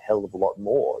meditate a hell of a lot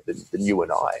more than you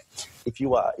and I. If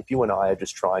you and I are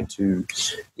just trying to,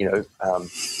 you know,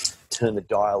 turn the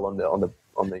dial on the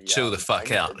chill the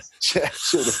fuck out. Yeah,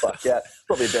 chill the fuck out.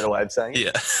 Probably a better way of saying it.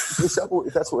 Yeah.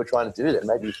 If that's what we're trying to do, then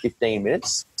maybe 15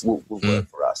 minutes will work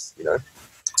for us, you know.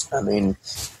 I mean,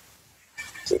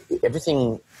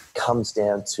 everything comes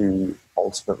down to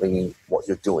ultimately what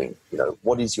you're doing. You know,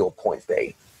 what is your point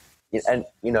B? And,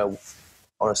 you know,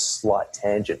 on a slight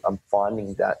tangent, I'm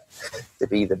finding that to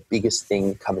be the biggest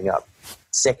thing coming up,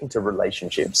 second to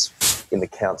relationships in the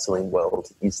counseling world,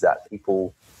 is that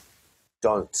people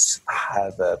don't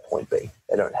have a point B.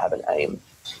 They don't have an aim.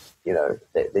 You know,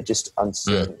 they're just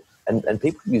uncertain. And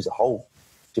people use a whole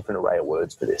different array of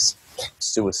words for this: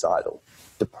 suicidal,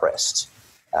 depressed,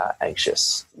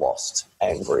 anxious, lost,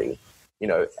 angry, you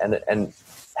know, and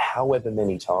however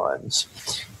many times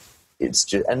it's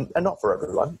just, and not for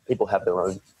everyone. People have their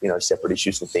own, you know, separate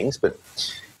issues and things, but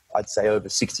I'd say over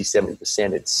 60,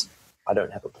 70% it's, I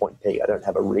don't have a point B. I don't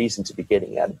have a reason to be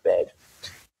getting out of bed,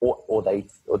 or they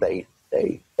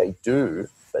do,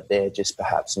 but they're just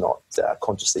perhaps not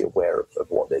consciously aware of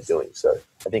what they're doing. So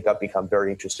I think I've become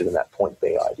very interested in that point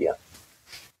B idea.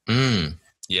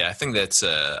 Yeah, I think that's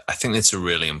a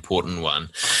really important one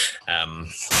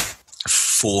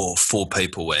for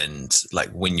people. And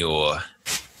like, when you're,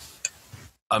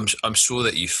 I'm sure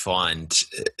that you find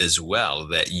as well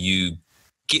that you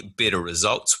get better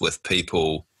results with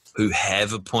people who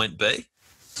have a point B.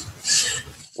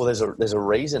 Well, there's a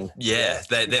reason. Yeah,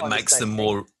 that makes them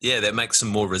more. Yeah, that makes them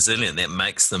more resilient. That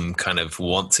makes them kind of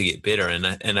want to get better. And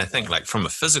I think, like, from a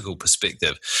physical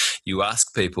perspective, you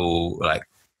ask people, like,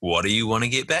 what do you want to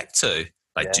get back to?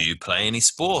 Like, do you play any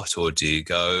sport, or do you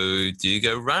go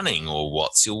running, or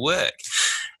what's your work?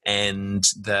 And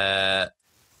that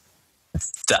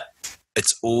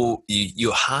it's all,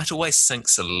 your heart always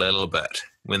sinks a little bit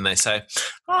when they say,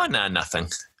 "Oh no, nothing."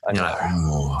 I know.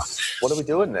 Like, what are we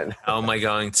doing then? How am I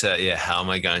going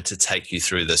to take you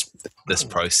through this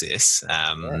process?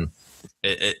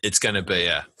 It's going to be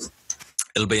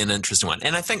it'll be an interesting one.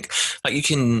 And I think, like,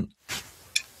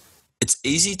 it's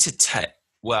easy to take,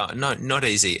 well, no, not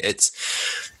easy.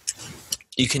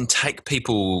 You can take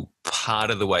people part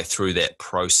of the way through that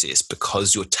process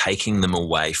because you're taking them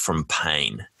away from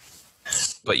pain.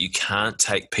 But you can't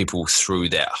take people through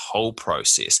that whole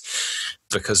process,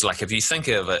 because, like, if you think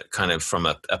of it kind of from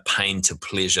a pain to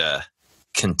pleasure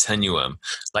continuum,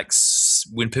 like,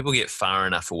 when people get far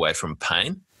enough away from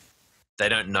pain, they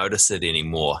don't notice it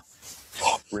anymore.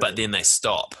 But then they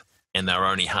stop and they're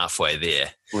only halfway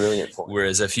there. Brilliant point.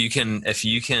 Whereas if you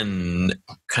can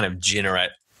kind of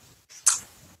generate,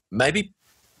 maybe,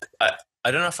 I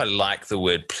don't know if I like the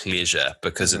word pleasure,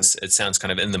 because it sounds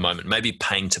kind of in the moment, maybe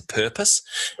pain to purpose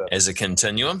as a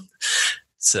continuum.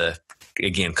 It's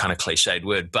again, kind of cliched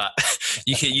word, but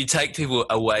you take people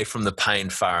away from the pain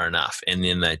far enough, and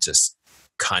then they just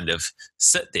kind of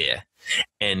sit there.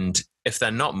 And if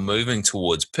they're not moving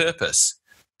towards purpose,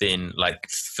 then, like,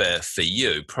 for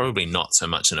you, probably not so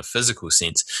much in a physical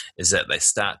sense, is that they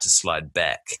start to slide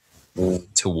back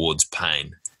towards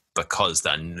pain because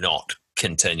they're not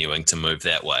continuing to move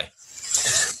that way.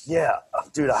 Yeah,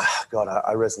 dude, God,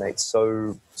 I resonate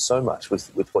so much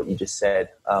with what you just said.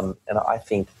 And I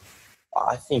think,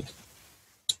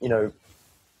 you know,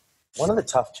 one of the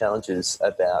tough challenges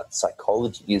about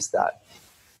psychology is that,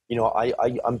 you know,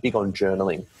 I'm big on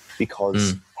journaling,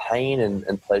 because pain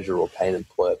and pleasure, or pain and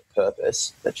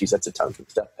purpose, that's a tongue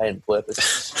twister, pain and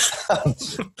purpose,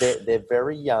 they're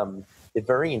very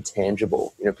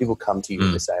intangible. You know, people come to you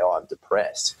and they say, "Oh, I'm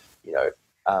depressed," you know,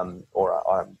 or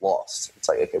 "I'm lost." It's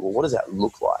like, okay, well, what does that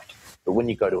look like? But when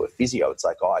you go to a physio, it's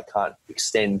like, "Oh, I can't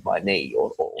extend my knee,"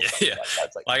 or something like that.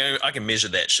 It's like, I can measure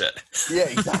that shit. Yeah,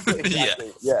 exactly.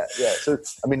 Yeah. So,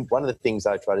 I mean, one of the things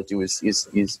I try to do is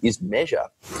measure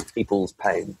people's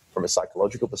pain from a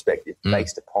psychological perspective,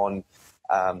 based upon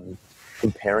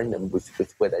comparing them with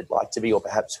where they'd like to be, or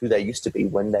perhaps who they used to be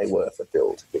when they were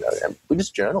fulfilled. You know, and we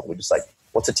just journal. We just, like,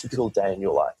 what's a typical day in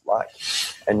your life like?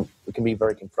 And it can be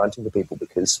very confronting to people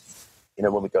because,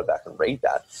 when we go back and read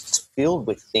that, it's filled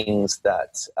with things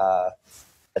that are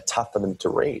tough for them to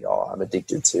read. Oh, I'm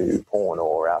addicted to porn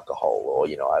or alcohol, or,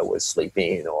 I always sleep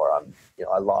in, or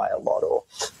I lie a lot, or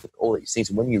all these things.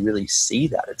 And when you really see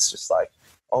that, it's just like,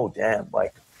 oh, damn,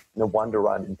 like, no wonder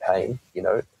I'm in pain.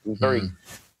 It's very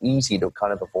easy to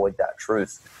kind of avoid that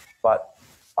truth. But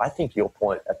I think your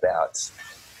point about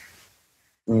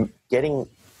getting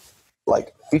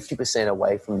like 50%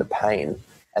 away from the pain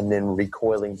and then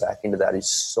recoiling back into that is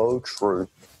so true,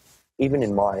 even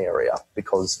in my area,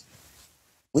 because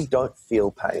we don't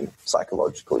feel pain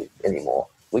psychologically anymore.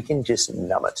 We can just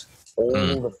numb it all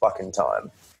the fucking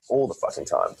time.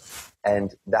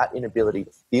 And that inability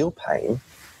to feel pain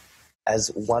as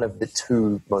one of the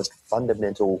two most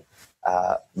fundamental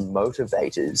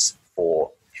motivators for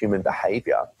human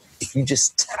behavior, if you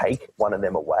just take one of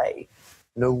them away,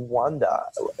 no wonder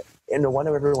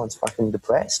everyone's fucking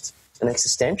depressed and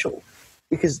existential,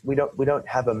 because we don't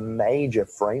have a major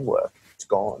framework. It's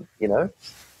gone,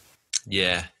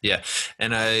 Yeah.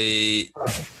 And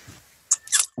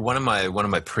one of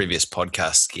my previous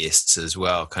podcast guests as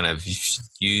well kind of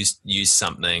used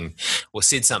something or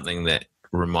said something that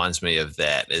reminds me of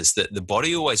that, is that the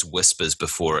body always whispers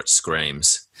before it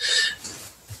screams.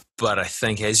 But I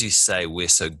think, as you say, we're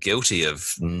so guilty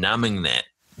of numbing that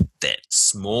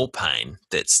small pain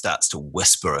that starts to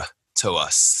whisper to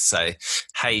us, say,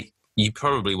 hey, you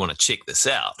probably want to check this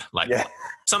out. Like,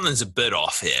 something's a bit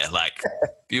off here. Like,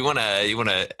 you want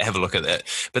to have a look at that.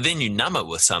 But then you numb it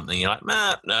with something. You're like,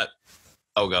 no,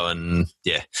 I'll go and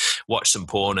watch some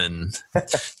porn and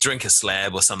drink a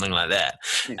slab or something like that.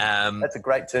 That's a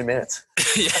great 2 minutes.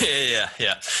 Yeah.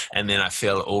 And then I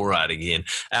feel all right again.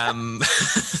 And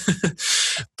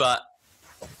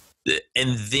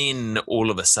then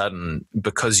all of a sudden,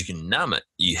 because you can numb it,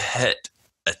 you hit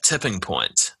a tipping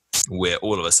point where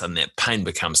all of a sudden that pain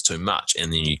becomes too much,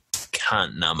 and then you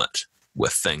can't numb it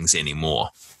with things anymore.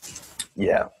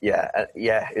 Yeah.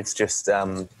 It's just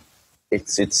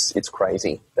it's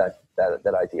crazy that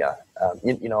idea.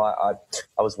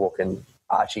 I was walking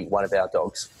Archie, one of our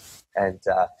dogs, and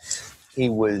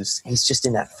he's just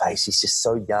in that phase. He's just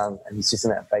so young, and he's just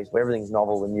in that phase where everything's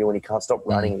novel and new, and he can't stop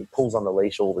running. And he pulls on the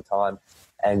leash all the time.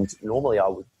 And normally I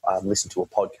would listen to a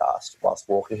podcast whilst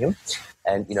walking him,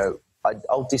 and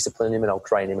I'll discipline him and I'll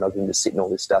train him and I'll get him to sit and all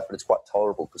this stuff, but it's quite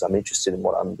tolerable because I'm interested in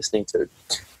what I'm listening to.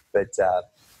 But a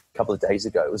couple of days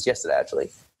ago, it was yesterday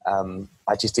actually,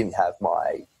 I just didn't have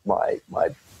my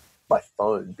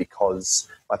phone because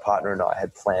my partner and I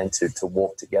had planned to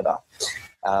walk together.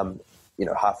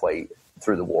 Halfway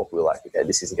through the walk, we were like, okay,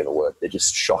 this isn't going to work. They're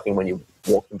just shocking when you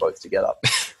walk them both together.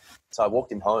 So I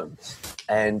walked him home,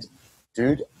 and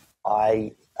dude,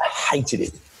 I hated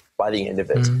it by the end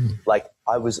of it. Like,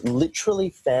 I was literally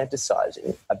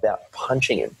fantasizing about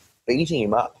punching him, beating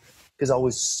him up, because I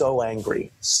was so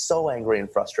angry and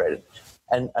frustrated.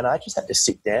 And I just had to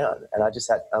sit down, and I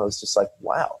was just like,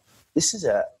 wow, this is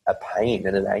a pain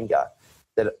and an anger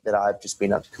that I've just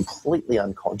been completely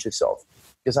unconscious of,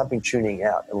 because I've been tuning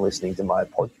out and listening to my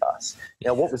podcasts.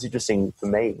 Now, what was interesting for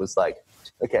me was like,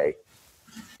 okay,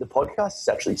 the podcast has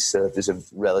actually served as a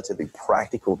relatively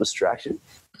practical distraction,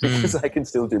 because I can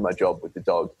still do my job with the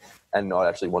dog and not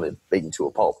actually want to beat him to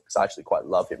a pulp, because I actually quite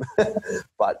love him.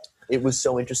 But it was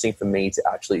so interesting for me to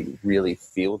actually really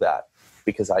feel that,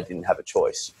 because I didn't have a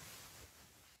choice.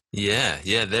 Yeah,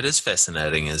 that is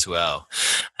fascinating as well.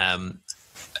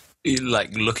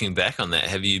 Like, looking back on that,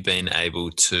 have you been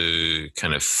able to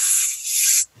kind of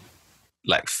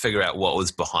like figure out what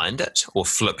was behind it, or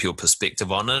flip your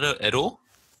perspective on it at all?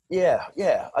 Yeah.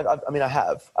 I mean, I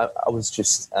have. I was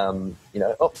just,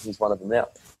 here's one of them now.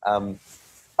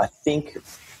 I think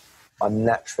I'm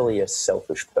naturally a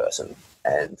selfish person,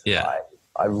 and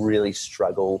I really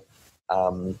struggle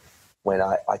when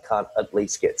I can't at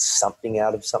least get something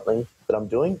out of something that I'm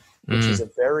doing, which is a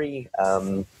very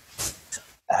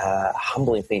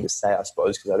humbling thing to say, I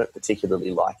suppose, because I don't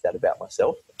particularly like that about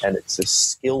myself, and it's a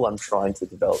skill I'm trying to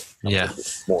develop. I'm a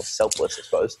bit more selfless, I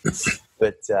suppose.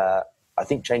 But I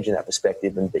think changing that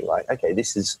perspective and being like, okay,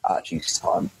 this is Archie's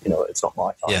time, it's not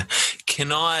my time. Yeah.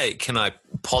 Can I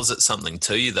posit something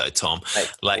to you though, Tom? Hey,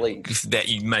 like please. that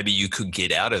maybe you could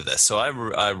get out of this. So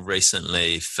I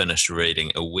recently finished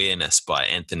reading Awareness by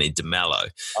Anthony DeMello.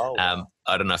 Oh, wow.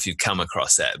 I don't know if you've come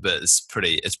across that, but it's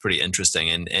pretty interesting.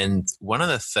 And one of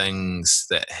the things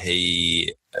that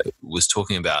he was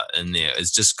talking about in there is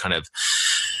just kind of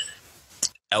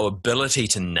our ability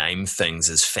to name things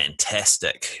is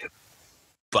fantastic,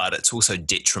 but it's also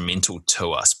detrimental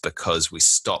to us because we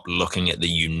stop looking at the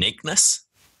uniqueness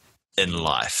in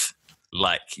life.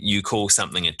 Like you call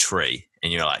something a tree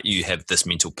and you're like, you have this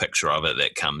mental picture of it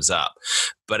that comes up,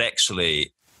 but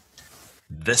actually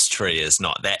this tree is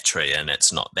not that tree and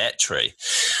it's not that tree.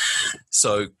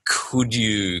 So could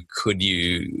you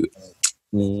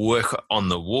work on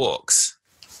the walks,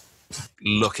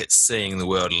 look at seeing the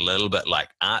world a little bit like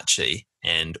Archie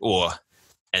or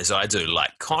as I do,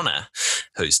 like Connor,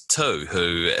 who's 2,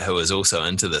 who is also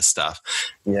into this stuff.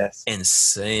 Yes. And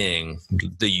seeing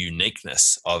the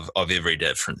uniqueness of every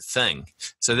different thing.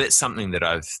 So that's something that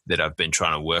I've been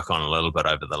trying to work on a little bit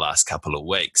over the last couple of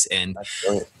weeks. And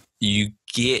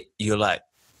you're like,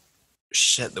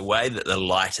 shit, the way that the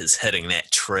light is hitting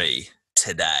that tree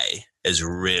today is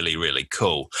really, really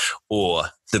cool. Or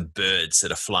the birds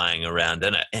that are flying around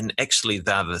in it. And actually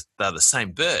they're the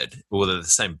same bird, or they're the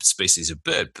same species of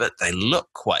bird, but they look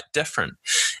quite different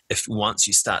if once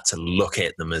you start to look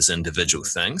at them as individual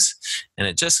things. And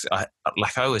it just, I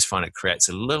always find it creates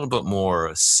a little bit more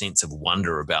a sense of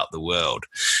wonder about the world.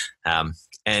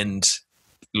 And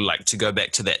like to go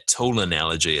back to that tool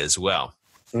analogy as well,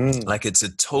 like it's a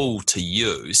tool to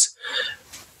use,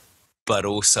 but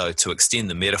also to extend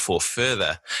the metaphor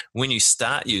further, when you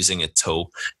start using a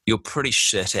tool, you're pretty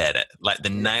shit at it. Like the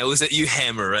nails that you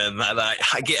hammer in, like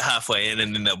I get halfway in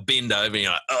and then they'll bend over and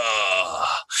you're like, oh.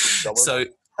 So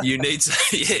you need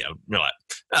to, you're like,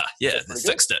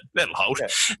 fixed it. That'll hold.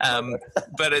 Yeah.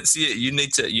 But it's, you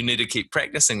need to keep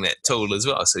practicing that tool as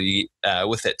well. So you,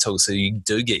 with that tool, so you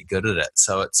do get good at it.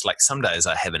 So it's like some days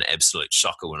I have an absolute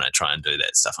shocker when I try and do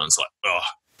that stuff. And it's like, oh,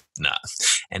 no.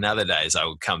 And other days I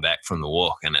would come back from the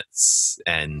walk and it's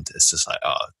just like,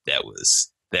 oh, that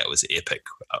was epic.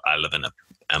 I live in an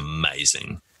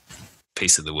amazing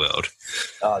piece of the world.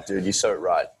 Oh, dude, you're so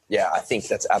right. Yeah, I think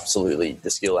that's absolutely the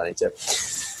skill I need to.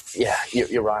 Yeah,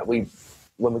 you're right.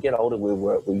 When we get older,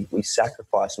 we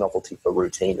sacrifice novelty for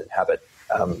routine and habit.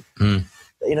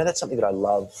 That's something that I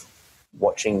love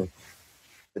watching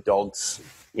the dogs,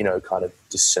 kind of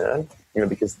discern,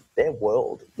 because their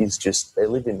world is just, they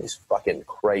live in this fucking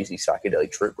crazy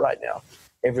psychedelic trip right now.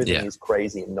 Everything is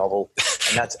crazy and novel.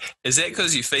 And that's... Is that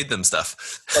because you feed them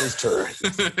stuff? That is true.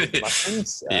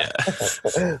 Mushrooms,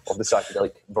 of the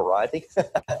psychedelic variety.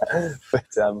 But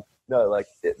no, like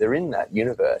they're in that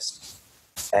universe.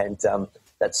 And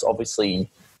that's obviously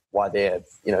why they're,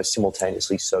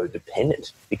 simultaneously so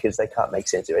dependent, because they can't make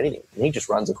sense of anything. And he just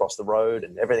runs across the road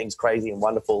and everything's crazy and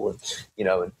wonderful. And,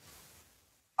 and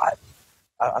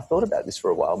I've thought about this for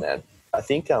a while, man. I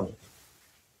think,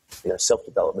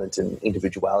 self-development and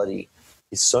individuality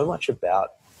is so much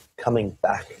about coming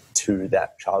back to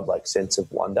that childlike sense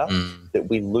of wonder that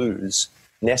we lose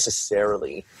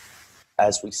necessarily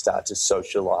as we start to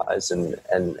socialize and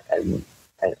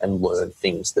learn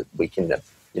things that we can,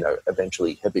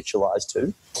 eventually habitualize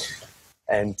to.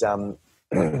 And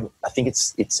I think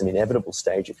it's an inevitable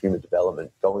stage of human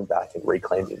development, going back and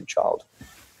reclaiming the child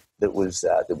that was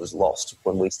lost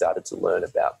when we started to learn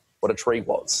about what a tree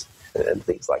was and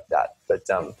things like that. But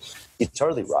you're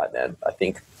totally right, man. I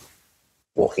think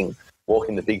walking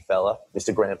the big fella,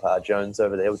 Mr. Grandpa Jones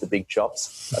over there with the big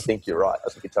chops, I think you're right. I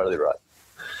think you're totally right.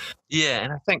 Yeah,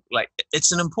 and I think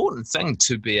it's an important thing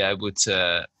to be able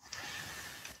to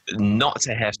not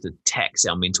to have to tax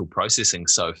our mental processing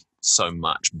so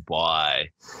much by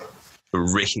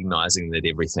recognizing that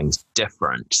everything's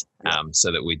different,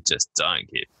 so that we just don't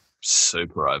get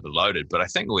super overloaded. But I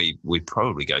think we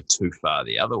probably go too far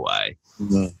the other way,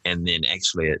 and then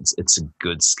actually it's a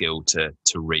good skill to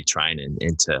retrain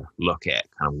and to look at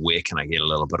kind of where can I get a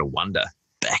little bit of wonder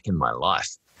back in my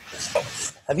life.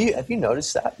 Have you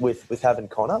noticed that with having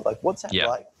Connor? Like, what's that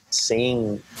like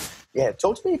seeing? Yeah,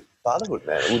 talk to me, fatherhood,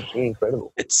 man. It would be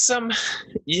incredible. It's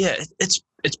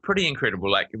it's pretty incredible.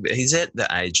 Like, he's at the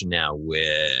age now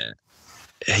where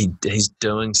he's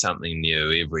doing something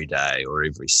new every day or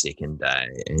every second day,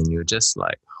 and you're just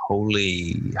like,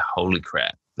 holy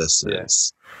crap, this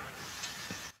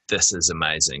is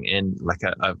amazing. And like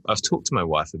I've talked to my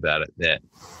wife about it, that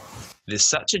there's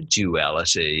such a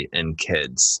duality in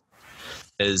kids,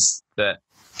 is that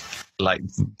like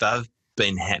they've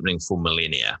been happening for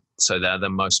millennia. So they're the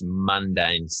most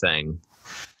mundane thing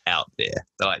out there.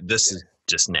 They're like, this is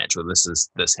just natural.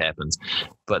 This happens.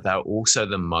 But they're also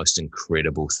the most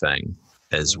incredible thing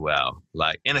as well.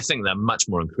 Like, and I think they're much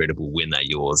more incredible when they're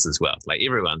yours as well. Like,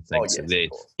 everyone thinks that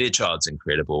their child's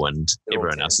incredible, and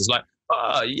everyone else is like,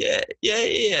 oh yeah,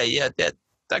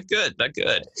 they're good.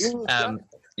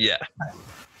 Yeah.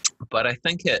 But I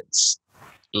think it's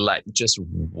like just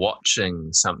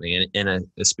watching something, and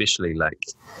especially like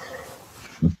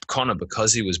Connor,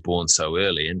 because he was born so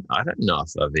early, and I don't know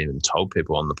if I've even told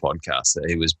people on the podcast that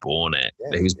he was born at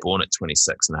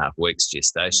 26 and a half weeks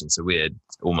gestation. So we had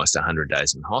almost 100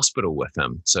 days in hospital with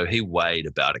him. So he weighed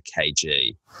about 1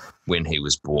 kg when he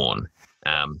was born.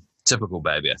 Typical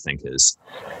baby, I think, is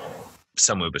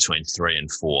somewhere between 3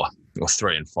 and 4 or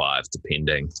 3 and 5,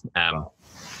 depending.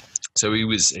 So he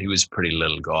was a pretty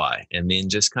little guy. And then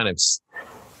just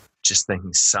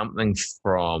thinking something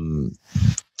from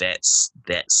that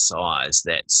size,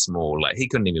 that small, like he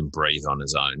couldn't even breathe on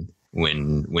his own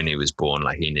when he was born.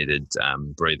 Like he needed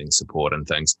breathing support and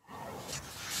things.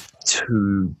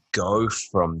 To go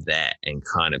from that and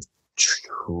kind of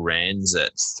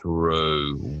transit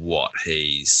through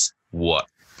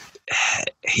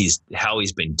how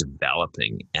he's been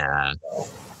developing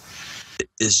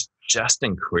is just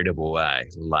incredible.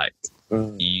 Like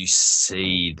you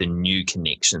see the new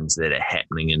connections that are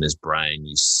happening in his brain.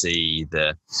 You see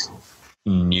the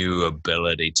new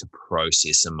ability to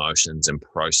process emotions and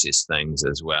process things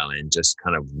as well. And just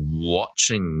kind of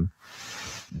watching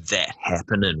that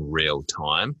happen in real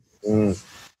time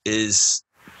is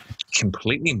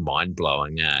completely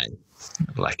mind-blowing.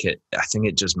 Like I think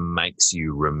it just makes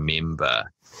you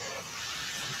remember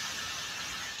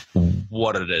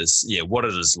what it is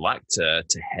like to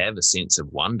have a sense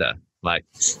of wonder. Like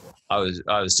I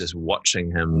was just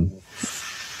watching him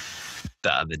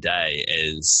the other day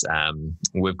as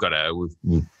we've got a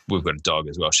dog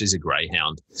as well. She's a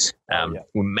greyhound.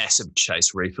 We're massive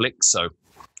chase reflex, so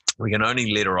we can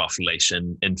only let her off leash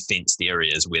in fenced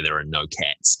areas where there are no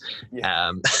cats.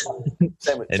 Yeah.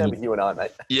 Same with you and I,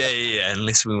 mate. Yeah.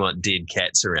 Unless we want dead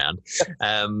cats around.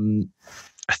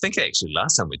 I think actually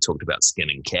last time we talked about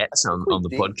skinning cats on the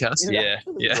podcast. Yeah.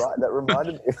 Right. That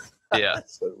reminded me. Yeah.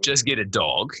 Just get a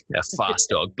dog, a fast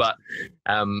dog. But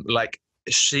like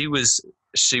she was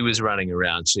running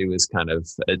around. She was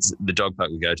the dog park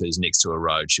we go to is next to a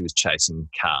road. She was chasing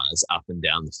cars up and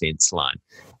down the fence line.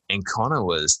 And Connor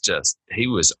was he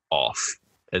was off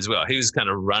as well. He was kind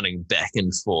of running back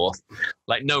and forth,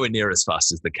 like nowhere near as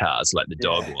fast as the cars, like the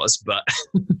dog was, but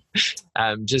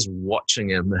just watching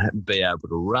him be able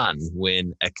to run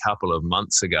when a couple of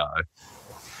months ago,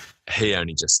 he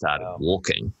only just started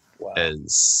walking. Wow.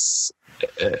 It's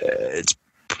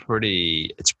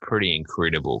pretty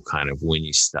incredible kind of when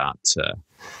you start to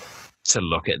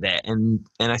look at that. And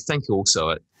I think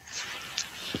also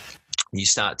you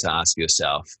start to ask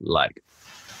yourself, like,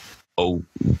 oh,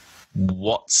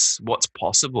 what's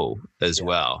possible as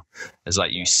well. It's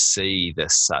like you see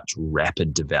this such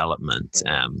rapid development.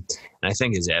 And I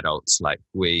think as adults, like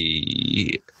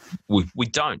we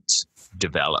don't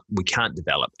develop, we can't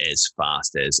develop as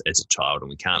fast as a child, and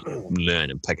we can't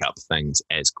learn and pick up things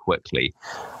as quickly.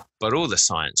 But all the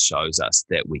science shows us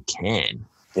that we can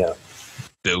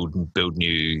build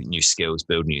new skills,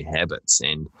 build new habits.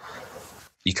 And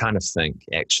you kind of think,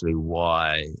 actually,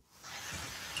 why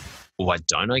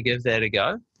don't I give that a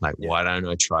go? Like, why don't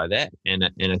I try that? And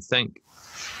I think,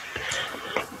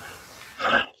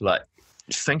 like,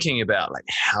 thinking about, like,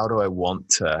 how do I want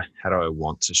to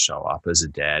show up as a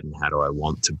dad, and how do I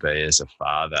want to be as a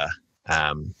father?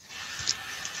 I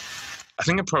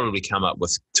think I've probably come up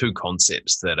with two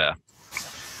concepts that are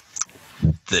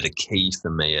key for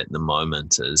me at the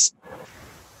moment. Is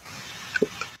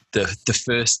the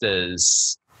first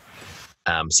is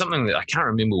something that I can't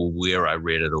remember where I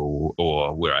read it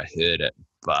or where I heard it,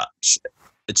 but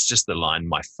it's just the line,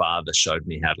 "My father showed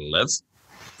me how to live."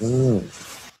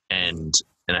 And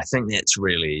I think that's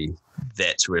really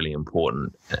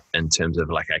important in terms of,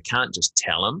 like, I can't just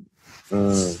tell him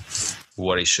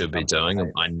what he should be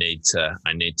doing. I need to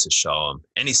show him.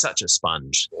 And he's such a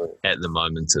sponge at the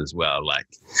moment as well. Like,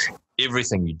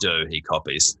 everything you do, he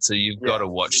copies. So you've got to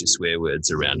watch your swear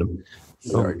words around him.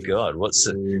 Oh God,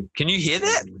 can you hear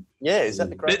that? Yeah, is that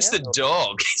the greyhound? It's the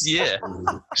dog. Yeah.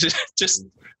 Just,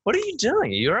 what are you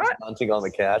doing? Are you all right? Hunting on the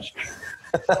couch.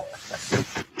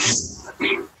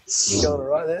 You going all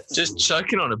right there? Just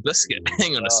choking on a biscuit.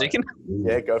 Hang on a second.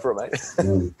 Yeah, go for it, mate.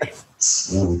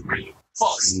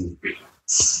 Fox.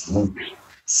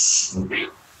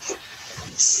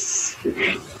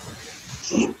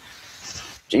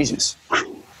 Jesus.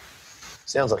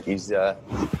 Sounds like is he all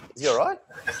right?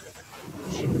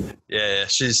 Yeah,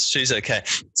 she's okay.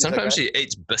 Sometimes she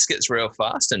eats biscuits real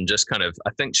fast and just kind of, I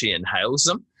think she inhales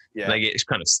them. Yeah. And they get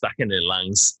kind of stuck in her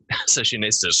lungs, so she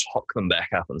needs to just hock them back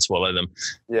up and swallow them.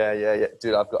 Yeah.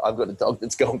 Dude, I've got a dog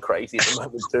that's going crazy at the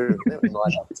moment too. That was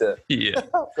nice up to. Yeah.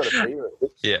 I've got a fear of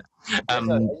it. Yeah.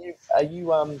 Are you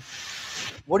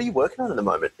what are you working on at the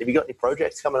moment? Have you got any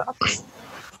projects coming up?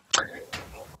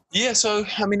 Yeah. So,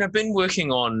 I mean, I've been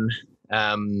working on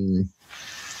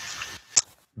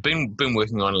been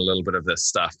working on a little bit of this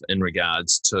stuff in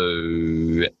regards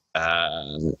to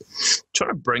trying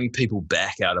to bring people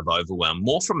back out of overwhelm,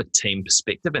 more from a team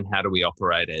perspective, and how do we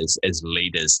operate as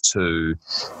leaders to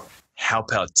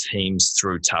help our teams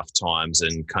through tough times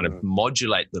and kind of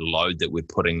modulate the load that we're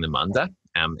putting them under,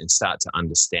 and start to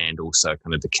understand also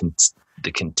kind of the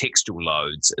contextual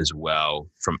loads as well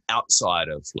from outside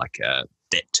of like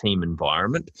that team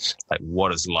environment, like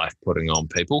what is life putting on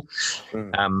people.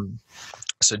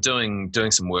 So doing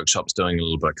some workshops, doing a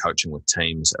little bit of coaching with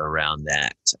teams around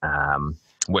that,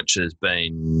 which has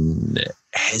been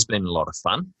a lot of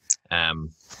fun.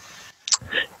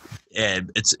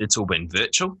 It's all been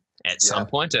virtual. At some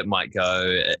point, it might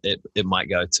go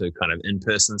to kind of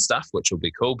in-person stuff, which will be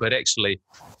cool. But actually,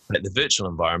 like the virtual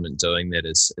environment doing that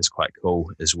is quite cool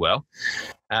as well.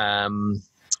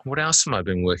 What else have I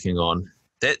been working on?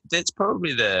 That's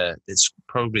probably the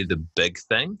big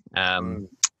thing.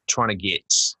 Trying to get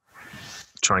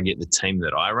the team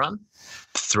that I run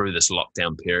through this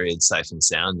lockdown period safe and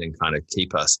sound, and kind of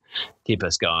keep us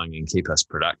going and keep us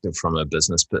productive from a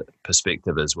business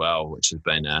perspective as well, which has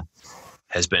been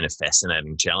a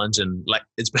fascinating challenge. And like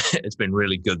it's been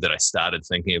really good that I started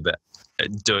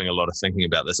doing a lot of thinking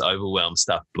about this overwhelm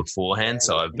stuff beforehand.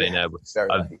 So I've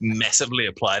massively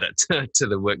applied it to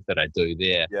the work that I do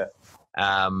there.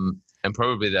 And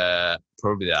probably the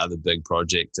other big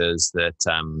project is that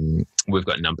we've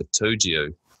got number 2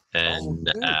 due, and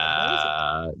in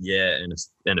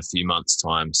a few months'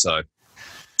 time. So I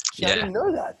didn't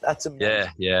know that. That's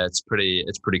amazing. Yeah, it's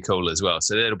pretty cool as well.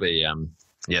 So that'll be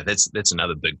that's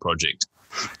another big project.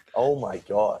 Oh my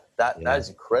God, that is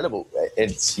incredible.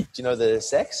 And do you know the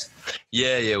sex?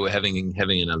 Yeah, we're having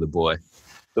another boy,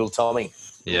 little Tommy.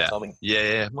 Yeah.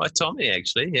 My Tommy,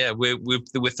 actually. Yeah,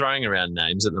 we're throwing around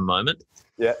names at the moment.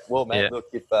 Yeah, well, mate, look,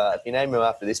 if you name him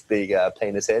after this big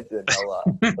penis head, then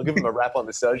I'll give him a rap on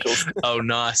the socials. Oh,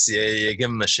 nice. Yeah, give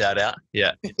him a shout out.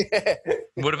 Yeah.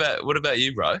 What about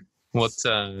you, bro? What?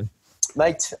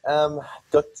 Mate,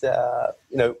 got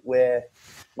where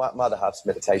my other half's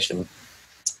meditation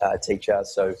teacher,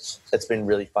 so it's been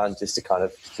really fun just to kind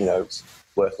of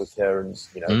work with her, and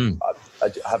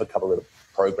I have a couple of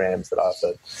programs that I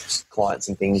offer clients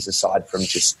and things aside from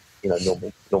just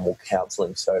normal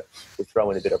counselling. So we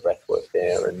throw in a bit of breath work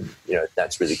there, and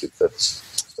that's really good for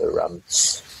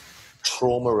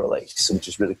trauma release, which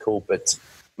is really cool. But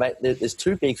mate, there's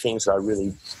 2 big things that I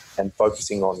really am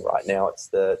focusing on right now. It's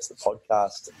the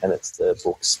podcast and it's the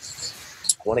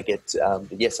books. I want to get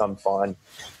the Yes I'm Fine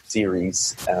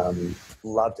series.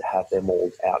 Love to have them all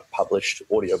out, published,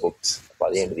 audiobooks by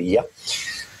the end of the year.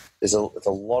 It's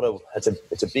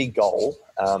a big goal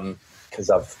because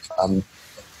I've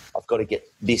got to get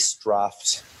this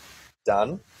draft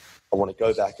done. I want to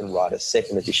go back and write a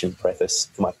 2nd edition preface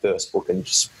for my first book and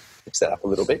just fix that up a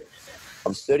little bit.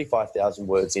 I'm 35,000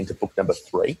 words into book number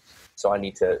 3, so I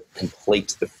need to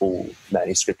complete the full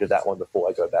manuscript of that one before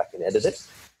I go back and edit it,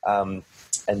 and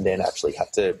then actually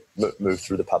have to move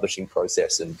through the publishing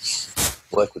process and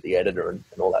work with the editor and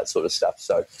all that sort of stuff.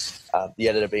 So the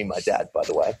editor being my dad, by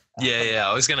the way. Yeah.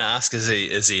 I was going to ask, is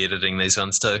he editing these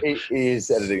ones too? He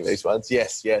is editing these ones.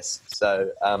 Yes.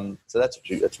 So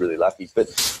that's really lucky. But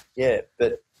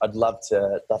I'd love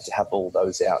to have all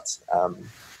those out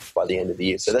by the end of the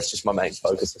year. So that's just my main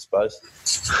focus, I suppose.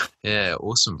 Yeah,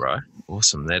 awesome, bro.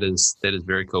 Awesome. That is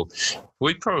very cool.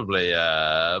 We probably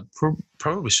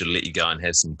should let you go and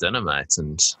have some dinner, mate,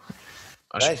 and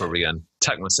I should probably go and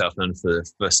tuck myself in for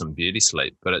some beauty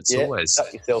sleep. But it's always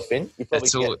tuck yourself in.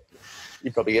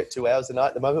 You probably get 2 hours a night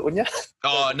at the moment, wouldn't you?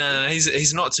 Oh no,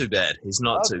 he's not too bad. He's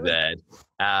not too bad.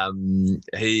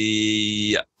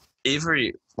 He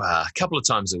a couple of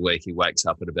times a week he wakes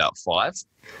up at about 5,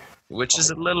 which is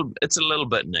a little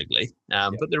bit niggly.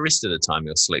 But the rest of the time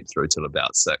he'll sleep through till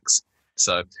about 6.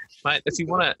 So, mate, if you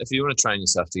want to train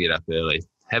yourself to get up early,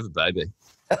 have a baby.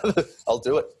 I'll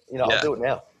do it. I'll do it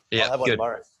now. Yeah, I'll have one good.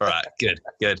 tomorrow. All right, good.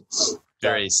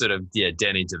 Very sort of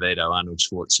Danny DeVito, Arnold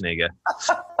Schwarzenegger.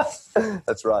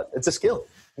 That's right. It's a skill.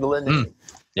 You'll learn it.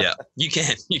 Yeah, you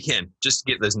can. Just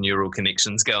get those neural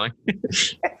connections going.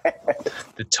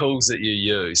 The tools that you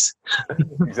use.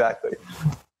 Exactly.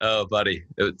 Oh, buddy,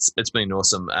 it's been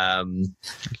awesome.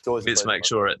 Let's make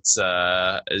sure it's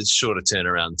shorter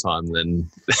turnaround time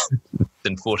than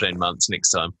 14 months next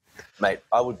time. Mate,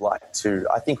 I would like to.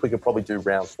 I think we could probably do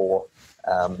round 4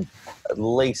 at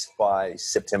least by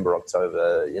September,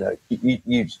 October.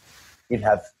 You'd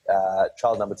have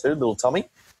child number 2, little Tommy,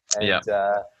 and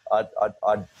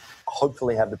I'd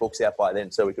hopefully have the books out by then,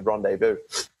 so we could rendezvous.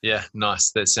 Yeah,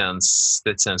 nice. That sounds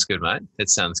good, mate. That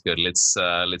sounds good. Let's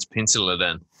pencil it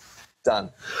in.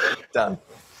 Done.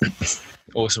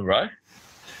 Awesome, bro.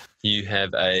 You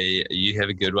have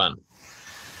a good one.